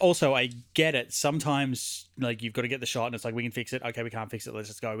mean, I get it. Sometimes like you've got to get the shot and it's like we can fix it. Okay, we can't fix it. Let's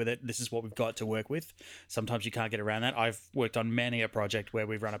just go with it. This is what we've got to work with. Sometimes you can't get around that. I've worked on many a project where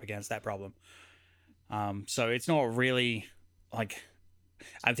we've run up against that problem. So it's not really like.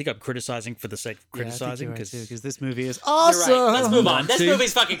 I think I'm criticizing for the sake of criticizing because this movie is awesome. Right. Let's move on. This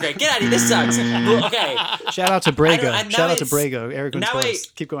movie's fucking great. Get out of here. This sucks. Okay. Shout out to Brago. Shout out to Brago. Aragorn's voice.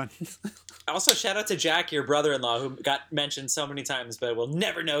 Keep going. Also, shout out to Jack, your brother-in-law, who got mentioned so many times, but we'll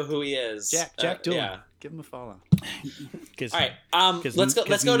never know who he is. Jack Doolin. Yeah. Give him a follow. All right. Let's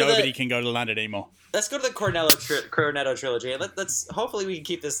go. Nobody can go to London anymore. Let's go to the Cornetto trilogy. Let's hopefully we can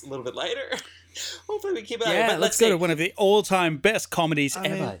keep this a little bit lighter. Hopefully we keep it. Yeah, let's go to one of the all-time best comedies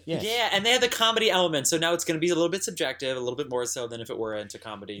ever. Yes. Yeah, and they have the comedy element, so now it's going to be a little bit subjective, a little bit more so than if it were into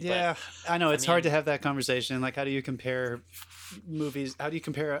comedy. Yeah, but, I know it's hard to have that conversation. Like, how do you compare movies? How do you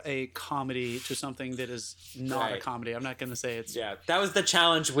compare a comedy to something that is not a comedy? I'm not going to say it's. Yeah, that was the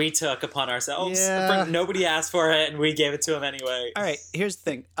challenge we took upon ourselves. Yeah. Nobody asked for it, and we gave it to them anyway. All right, here's the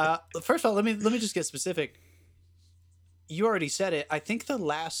thing. First of all, let me just get specific. You already said it. I think the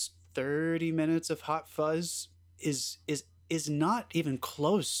last 30 minutes of Hot Fuzz is not even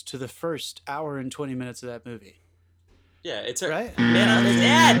close to the first hour and 20 minutes of that movie. Yeah, it's right.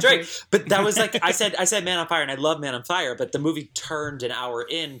 Drake. But that was like I said, Man on Fire, and I love Man on Fire. But the movie turned an hour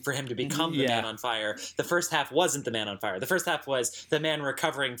in for him to become the Man on Fire. The first half wasn't the Man on Fire. The first half was the man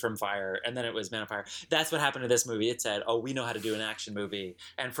recovering from fire, and then it was Man on Fire. That's what happened to this movie. It said, "Oh, we know how to do an action movie,"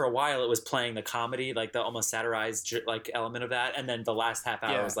 and for a while it was playing the comedy, like the almost satirized like element of that, and then the last half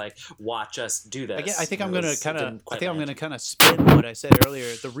hour was like, "Watch us do this." I think I'm going to kind of spin what I said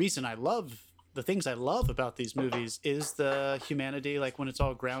earlier. The things I love about these movies is the humanity, like when it's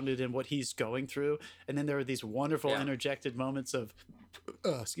all grounded in what he's going through. And then there are these wonderful interjected moments of,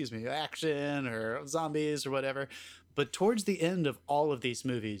 action or zombies or whatever. But towards the end of all of these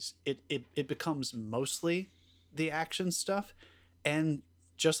movies, it becomes mostly the action stuff. And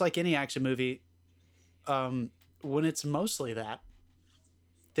just like any action movie, when it's mostly that,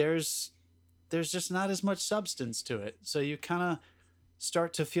 there's just not as much substance to it. So you kind of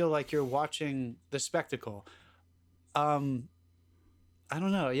start to feel like you're watching the spectacle. I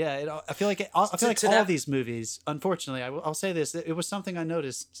don't know. Yeah, I feel like all these movies, unfortunately, I'll say this, it was something I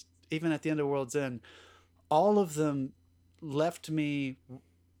noticed even at the end of World's End. All of them left me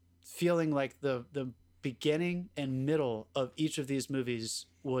feeling like the beginning and middle of each of these movies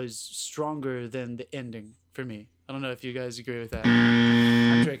was stronger than the ending for me. I don't know if you guys agree with that.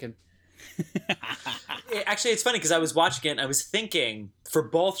 I'm drinking. Actually, it's funny because I was watching it and I was thinking for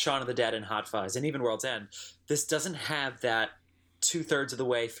both Shaun of the Dead and Hot Fuzz and even World's End, this doesn't have that 2/3 of the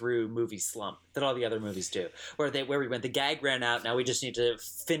way through movie slump that all the other movies do, where we went, the gag ran out, now we just need to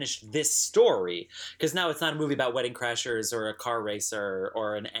finish this story, because now it's not a movie about wedding crashers or a car racer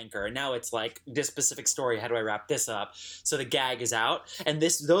or an anchor, and now it's like this specific story, how do I wrap this up, so the gag is out. And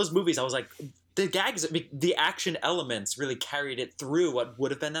those movies, I was like, the gags, the action elements really carried it through what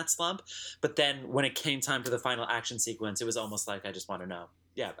would have been that slump, but then when it came time for the final action sequence, it was almost like, I just want to know.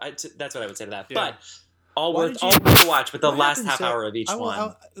 Yeah, that's what I would say to that. Yeah. But all worth to watch, but the last half hour of each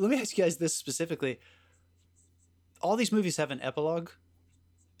one. Let me ask you guys this specifically. All these movies have an epilogue,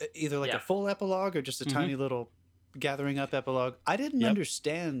 either like a full epilogue or just a tiny little gathering up epilogue. I didn't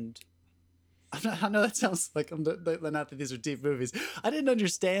understand. I know that sounds like not that these are deep movies. I didn't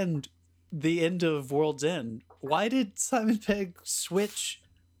understand the end of World's End. Why did Simon Pegg switch?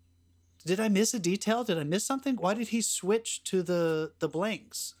 Did I miss a detail? Did I miss something? Why did he switch to the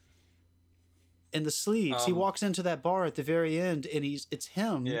blanks? And the sleeves. He walks into that bar at the very end, and it's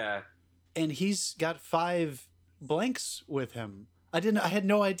him. Yeah. And he's got 5 blanks with him. I had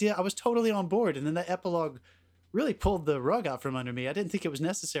no idea. I was totally on board. And then that epilogue really pulled the rug out from under me. I didn't think it was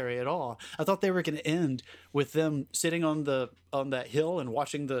necessary at all. I thought they were going to end with them sitting on that hill and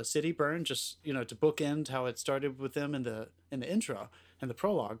watching the city burn, just, to bookend how it started with them in the intro and the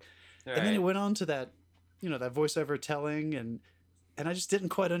prologue. Right. And then it went on to that, that voiceover telling, and I just didn't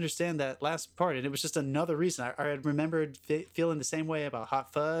quite understand that last part. And it was just another reason. I had remembered feeling the same way about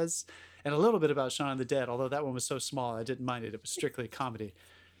Hot Fuzz and a little bit about Shaun of the Dead, although that one was so small, I didn't mind it. It was strictly comedy.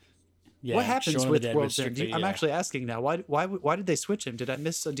 Yeah, what happens with World's End? I'm actually asking now. Why did they switch him? Did I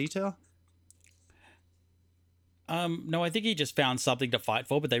miss a detail? No, I think he just found something to fight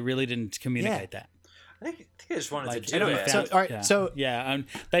for, but they really didn't communicate that. I think I just wanted to do it.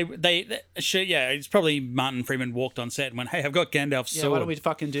 It's probably Martin Freeman walked on set and went, "Hey, I've got Gandalf's sword. Why don't we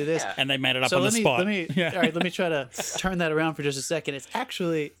fucking do this?" And they made it up on the spot. All right, let me try to turn that around for just a second. It's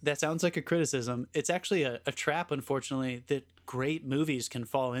actually, that sounds like a criticism. It's actually a trap, unfortunately, that great movies can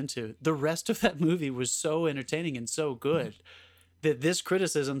fall into. The rest of that movie was so entertaining and so good that this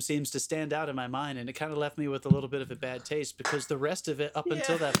criticism seems to stand out in my mind, and it kind of left me with a little bit of a bad taste, because the rest of it up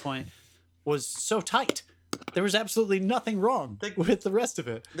until that point was so tight. There was absolutely nothing wrong with the rest of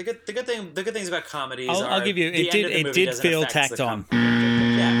it. The good things about comedies I'll give you, it did feel tacked on.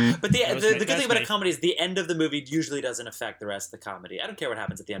 Yeah, but the good thing about a comedy is the end of the movie usually doesn't affect the rest of the comedy. I don't care what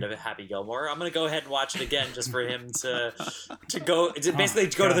happens at the end of it. Happy Gilmore. I'm gonna go ahead and watch it again just for him to go to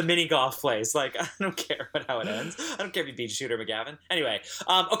the mini golf place. Like, I don't care how it ends. I don't care if you beat Shooter McGavin. Anyway,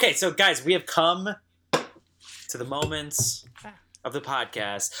 okay, so guys, we have come to the moments of the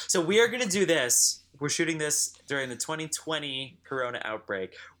podcast. So we are gonna do this. We're shooting this during the 2020 Corona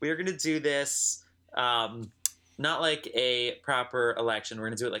outbreak. We are going to do this not like a proper election. We're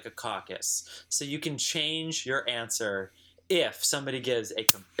going to do it like a caucus. So you can change your answer if somebody gives a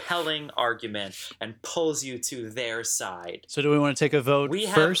compelling argument and pulls you to their side. So do we want to take a vote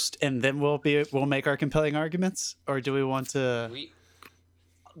first, and then we'll make our compelling arguments, or do we want to?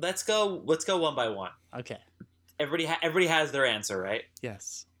 Let's go one by one. Okay. Everybody has their answer, right?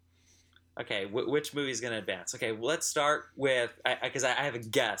 Yes. Okay, which movie is going to advance? Okay, well, let's start with, because I have a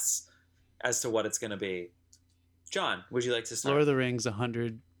guess as to what it's going to be. John, would you like to start? Lord of the Rings,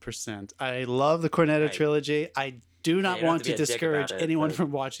 100%. I love the Cornetto trilogy. I do not want to discourage anyone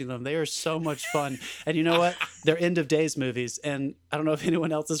from watching them. They are so much fun. And you know what? They're end of days movies. And I don't know if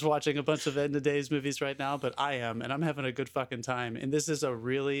anyone else is watching a bunch of end of days movies right now, but I am. And I'm having a good fucking time. And this is a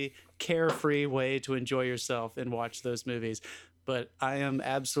really carefree way to enjoy yourself and watch those movies. But I am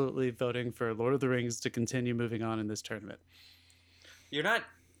absolutely voting for Lord of the Rings to continue moving on in this tournament. You're not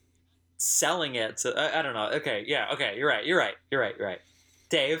selling it. So I don't know. Okay, yeah, okay, you're right.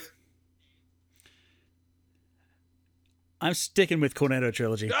 Dave? I'm sticking with Cornetto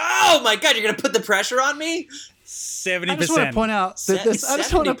Trilogy. Oh my god, you're going to put the pressure on me? 70%. I just want to point out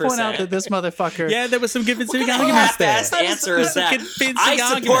that this motherfucker. Yeah, there was some convincing arguments there. The answer is that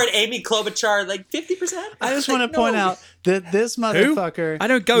I support Amy Klobuchar like 50%. I just want to point out that this motherfucker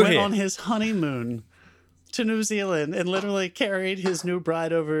went on his honeymoon to New Zealand and literally carried his new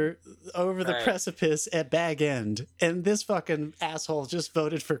bride over the precipice at Bag End, and this fucking asshole just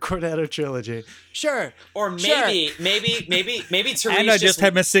voted for Cornetto Trilogy. Sure, or maybe Therese. And I just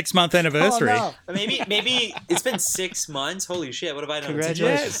had my 6-month anniversary. Oh, no. Maybe it's been 6 months. Holy shit! What have I done?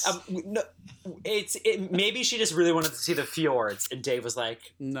 Congratulations. Maybe she just really wanted to see the fjords, and Dave was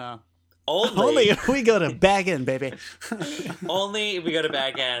like, no. Only if we go to Bag End, baby. Only if we go to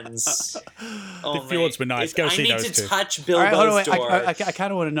Bag Ends. The fjords were nice. Go see those two. I need to touch Bilbo's door. I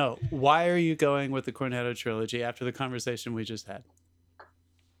kind of want to know, why are you going with the Cornetto Trilogy after the conversation we just had?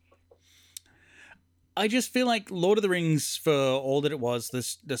 I just feel like Lord of the Rings, for all that it was,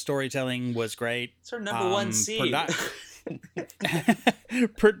 the storytelling was great. It's our number one seed.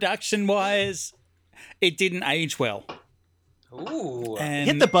 Production-wise, it didn't age well. Ooh. And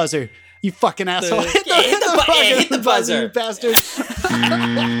Hit the buzzer, you fucking asshole. Hit the buzzer. you bastard.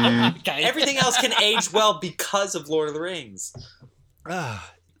 Everything else can age well because of Lord of the Rings. Are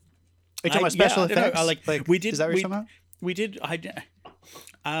you talking about special effects? We did. Is that what you're talking about? We did.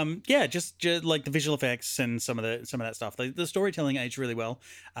 Just like the visual effects and some of that stuff. The storytelling aged really well.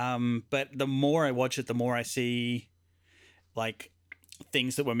 But the more I watch it, the more I see like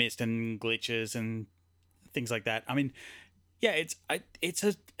things that were missed and glitches and things like that. I mean, yeah, it's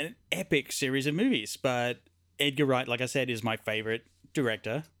an epic series of movies. But Edgar Wright, like I said, is my favorite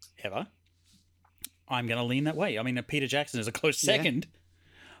director ever. I'm going to lean that way. I mean, Peter Jackson is a close second.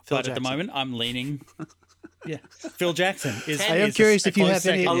 But at the moment, I'm leaning. Yeah, Phil Jackson is. I am curious if you have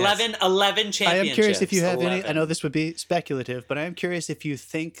any 11 championships. I am curious if you have 11. any. I know this would be speculative, but I am curious if you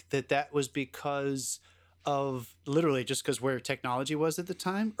think that was because of literally just because where technology was at the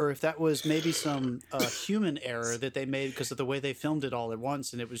time, or if that was maybe some human error that they made because of the way they filmed it all at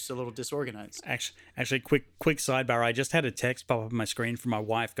once and it was a little disorganized. Actually, quick sidebar. I just had a text pop up on my screen from my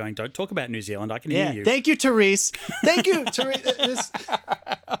wife going, "Don't talk about New Zealand. I can hear you." Thank you, Therese. Thank you, Therese.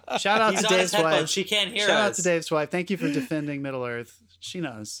 Shout out to Dave's wife. She can't hear us. Shout out to Dave's wife. Thank you for defending Middle Earth. She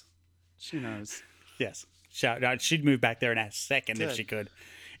knows. Yes. Shout out. She'd move back there in a second if she could.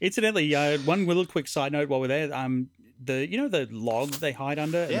 Incidentally, one little quick side note while we're there. The log they hide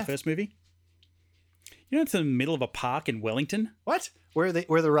under in the first movie. You know, it's in the middle of a park in Wellington. What? Where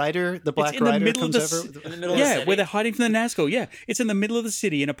the rider, the black it's in rider, the middle comes of the, over? In the middle of the city. where they're hiding from the Nazgul. Yeah, it's in the middle of the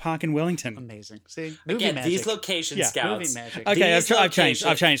city in a park in Wellington. Amazing. See, movie Again, magic. these location scouts. Movie magic. Okay, I've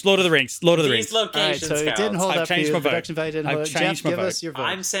changed. Lord of the Rings. Lord of the Rings. These location All right, so scouts. it didn't hold I've up for changed you. my The vote. production value didn't I've hold up. changed Jeff, my give vote. us your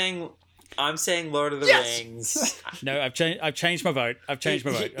vote. I'm saying Lord of the Rings. No, I've changed my vote. I've changed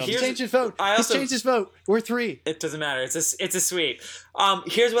my vote. He changed his vote. He's changed his vote. We're 3. It doesn't matter. It's a sweep.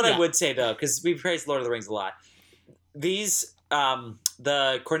 Here's what I would say though, because we've praised Lord of the Rings a lot. These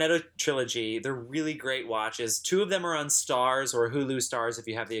the Cornetto trilogy, they're really great watches. 2 of them are on Stars or Hulu Stars if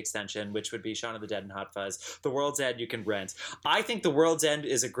you have the extension, which would be Shaun of the Dead and Hot Fuzz. The World's End you can rent. I think The World's End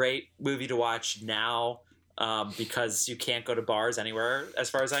is a great movie to watch now. Because you can't go to bars anywhere, as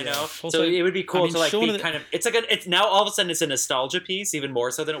far as I know. Also, so it would be cool to like be kind of. It's like it's now all of a sudden it's a nostalgia piece, even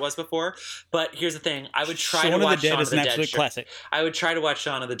more so than it was before. But here's the thing: I would try to watch Shaun of the Dead. Absolute classic. I would try to watch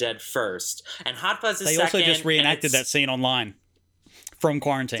Shaun of the Dead first, and Hot Fuzz is They second. also just reenacted that scene online from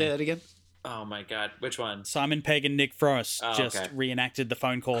quarantine. Say that again. Oh my god, which one? Simon Pegg and Nick Frost reenacted the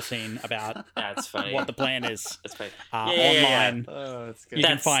phone call scene about That's funny. what the plan is. That's funny. Online. Oh, that's good. You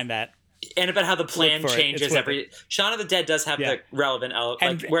can find that. And about how the plan changes every. Shaun of the Dead does have the relevant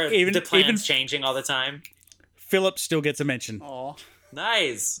element, like where the plan's changing all the time. Philip still gets a mention. Aw.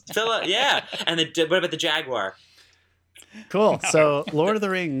 Nice, Philip. Yeah, and what about the Jaguar? Cool. So Lord of the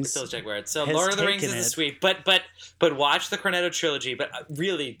Rings. Still Jaguar. So Lord of the Rings is a sweep, but watch the Cornetto trilogy. But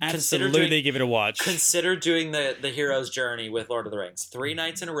really, absolutely give it a watch. Consider doing the hero's journey with Lord of the Rings 3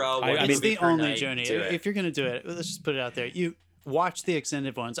 nights in a row. It's the only journey. If you're going to do it, let's just put it out there. You watch the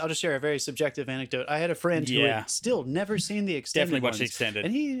extended ones. I'll just share a very subjective anecdote. I had a friend who had still never seen the extended Definitely ones. watched the extended.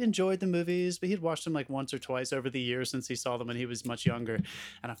 And he enjoyed the movies, but he'd watched them like once or twice over the years since he saw them when he was much younger.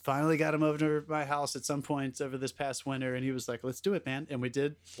 And I finally got him over to my house at some point over this past winter, and he was like, let's do it, man. And we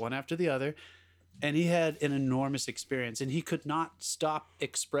did one after the other. And he had an enormous experience, and he could not stop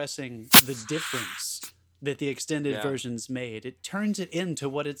expressing the difference that the extended versions made. It turns it into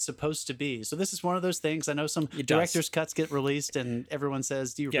what it's supposed to be. So this is one of those things. I know some director's cuts get released and everyone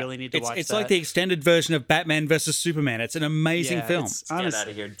says, do you really need to watch it's that? like the extended version of Batman versus Superman. It's an amazing film. Get out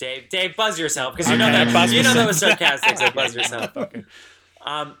of here. Dave, buzz yourself, because you know that was sarcastic, so buzz yourself. Okay.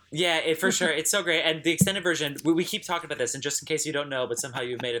 For sure. It's so great. And the extended version, we keep talking about this, and just in case you don't know, but somehow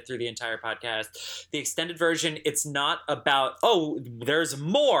you've made it through the entire podcast, the extended version, it's not about, there's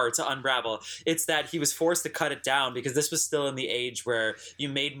more to unravel. It's that he was forced to cut it down because this was still in the age where you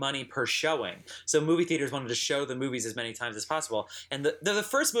made money per showing. So movie theaters wanted to show the movies as many times as possible. And the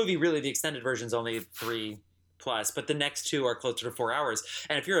first movie, really, the extended version is only 3 plus, but the next 2 are closer to 4 hours.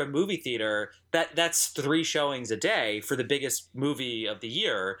 And if you're a movie theater, that's 3 showings a day for the biggest movie of the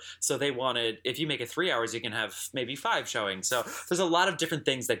year. So they wanted, if you make it 3 hours, you can have maybe 5 showings. So there's a lot of different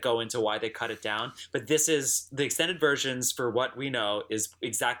things that go into why they cut it down. But this is the extended versions, for what we know, is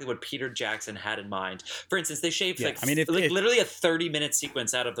exactly what Peter Jackson had in mind. For instance, they shaved literally a 30-minute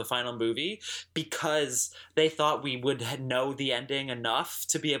sequence out of the final movie because they thought we would know the ending enough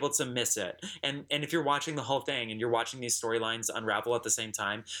to be able to miss it. And if you're watching the whole thing and you're watching these storylines unravel at the same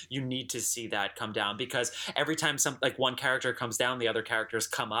time, you need to see that that come down, because every time one character comes down, the other characters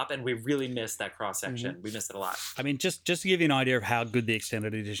come up, and we really miss that cross section. We missed it a lot. I mean, just to give you an idea of how good the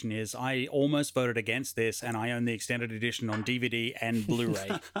extended edition is, I almost voted against this, and I own the extended edition on DVD and Blu-ray.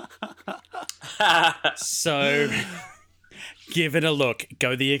 So give it a look.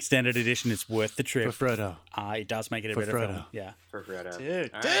 Go the extended edition. It's worth the trip. For Frodo. It does make it a better film. Yeah. For Frodo.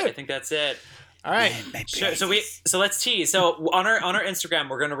 Dude. All right, I think that's it. All right. Sure. So let's tease. So on our Instagram,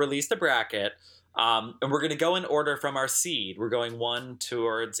 we're going to release the bracket, and we're going to go in order from our seed. We're going 1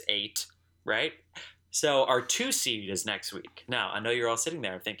 towards 8, right? So our 2 seed is next week. Now, I know you're all sitting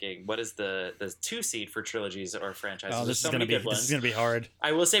there thinking, what is the 2 seed for trilogies or franchises? Oh, There's this is going to be hard.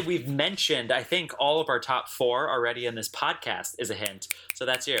 I will say we've mentioned, I think, all of our top 4 already in this podcast is a hint. So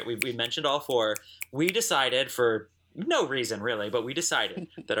that's it. We mentioned all 4. We decided, for no reason really, but we decided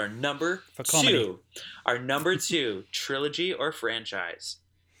that our number 2 trilogy or franchise,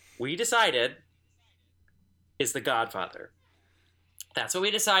 we decided is The Godfather. That's what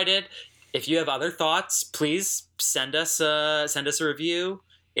we decided. If you have other thoughts, please send us a review.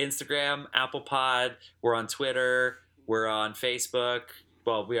 Instagram, Apple Pod. We're on Twitter. We're on Facebook.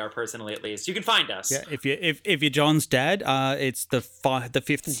 Well, we are personally, at least. You can find us. Yeah, if you're John's dad, it's the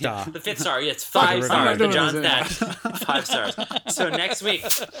 5th star. The 5th star. Yeah, it's 5 stars. The John's dad. 5 stars. So next week,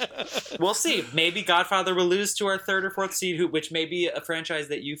 we'll see. Maybe Godfather will lose to our 3rd or 4th seed, which may be a franchise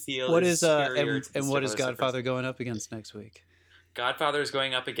that you feel what is superior and what is Godfather going up against next week? Godfather is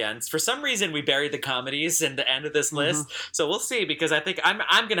going up against. For some reason, we buried the comedies in the end of this list, so we'll see. Because I think I'm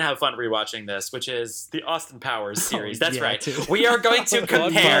going to have fun rewatching this, which is the Austin Powers series. That's right. Too. We are going to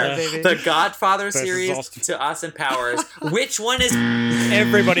compare the Godfather Versus series Austin. to Austin Powers. Which one is?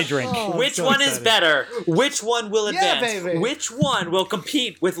 Everybody drink. Which so one excited. is better? Which one will advance? baby. Which one will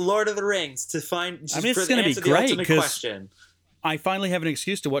compete with Lord of the Rings to find? I mean, it's going to be the great, ultimate 'cause- question. I finally have an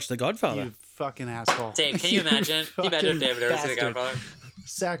excuse to watch The Godfather. You fucking asshole. Dave, can you imagine? Can you imagine if David ever see The bastard. Godfather?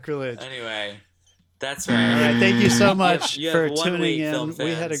 Sacrilege. Anyway, that's right. All right, thank you so much You have for 1 tuning week, in. film We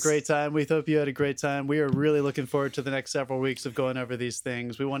had a fans. great time. We hope you had a great time. We are really looking forward to the next several weeks of going over these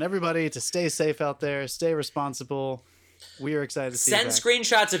things. We want everybody to stay safe out there, stay responsible. We are excited to see Send you back.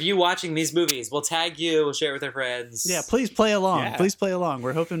 screenshots of you watching these movies. We'll tag you. We'll share it with our friends. Yeah, please play along. Yeah. Please play along.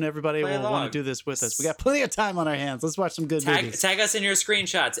 We're hoping everybody Play will along. want to do this with us. We got plenty of time on our hands. Let's watch some good movies. Tag us in your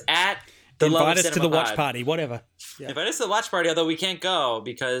screenshots at the Love Invite of us to Cinema the watch Pod. party, whatever. Yeah. Invite us to the watch party, although we can't go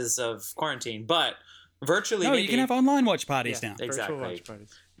because of quarantine. But virtually, No, maybe. you can have online watch parties now. Virtual Exactly. watch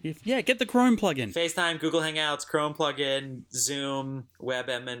parties. Get the Chrome plugin. FaceTime, Google Hangouts, Chrome plugin, Zoom,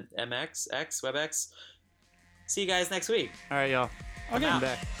 WebMX. See you guys next week. All right, y'all. Okay. I'm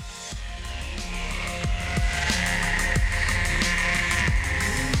back.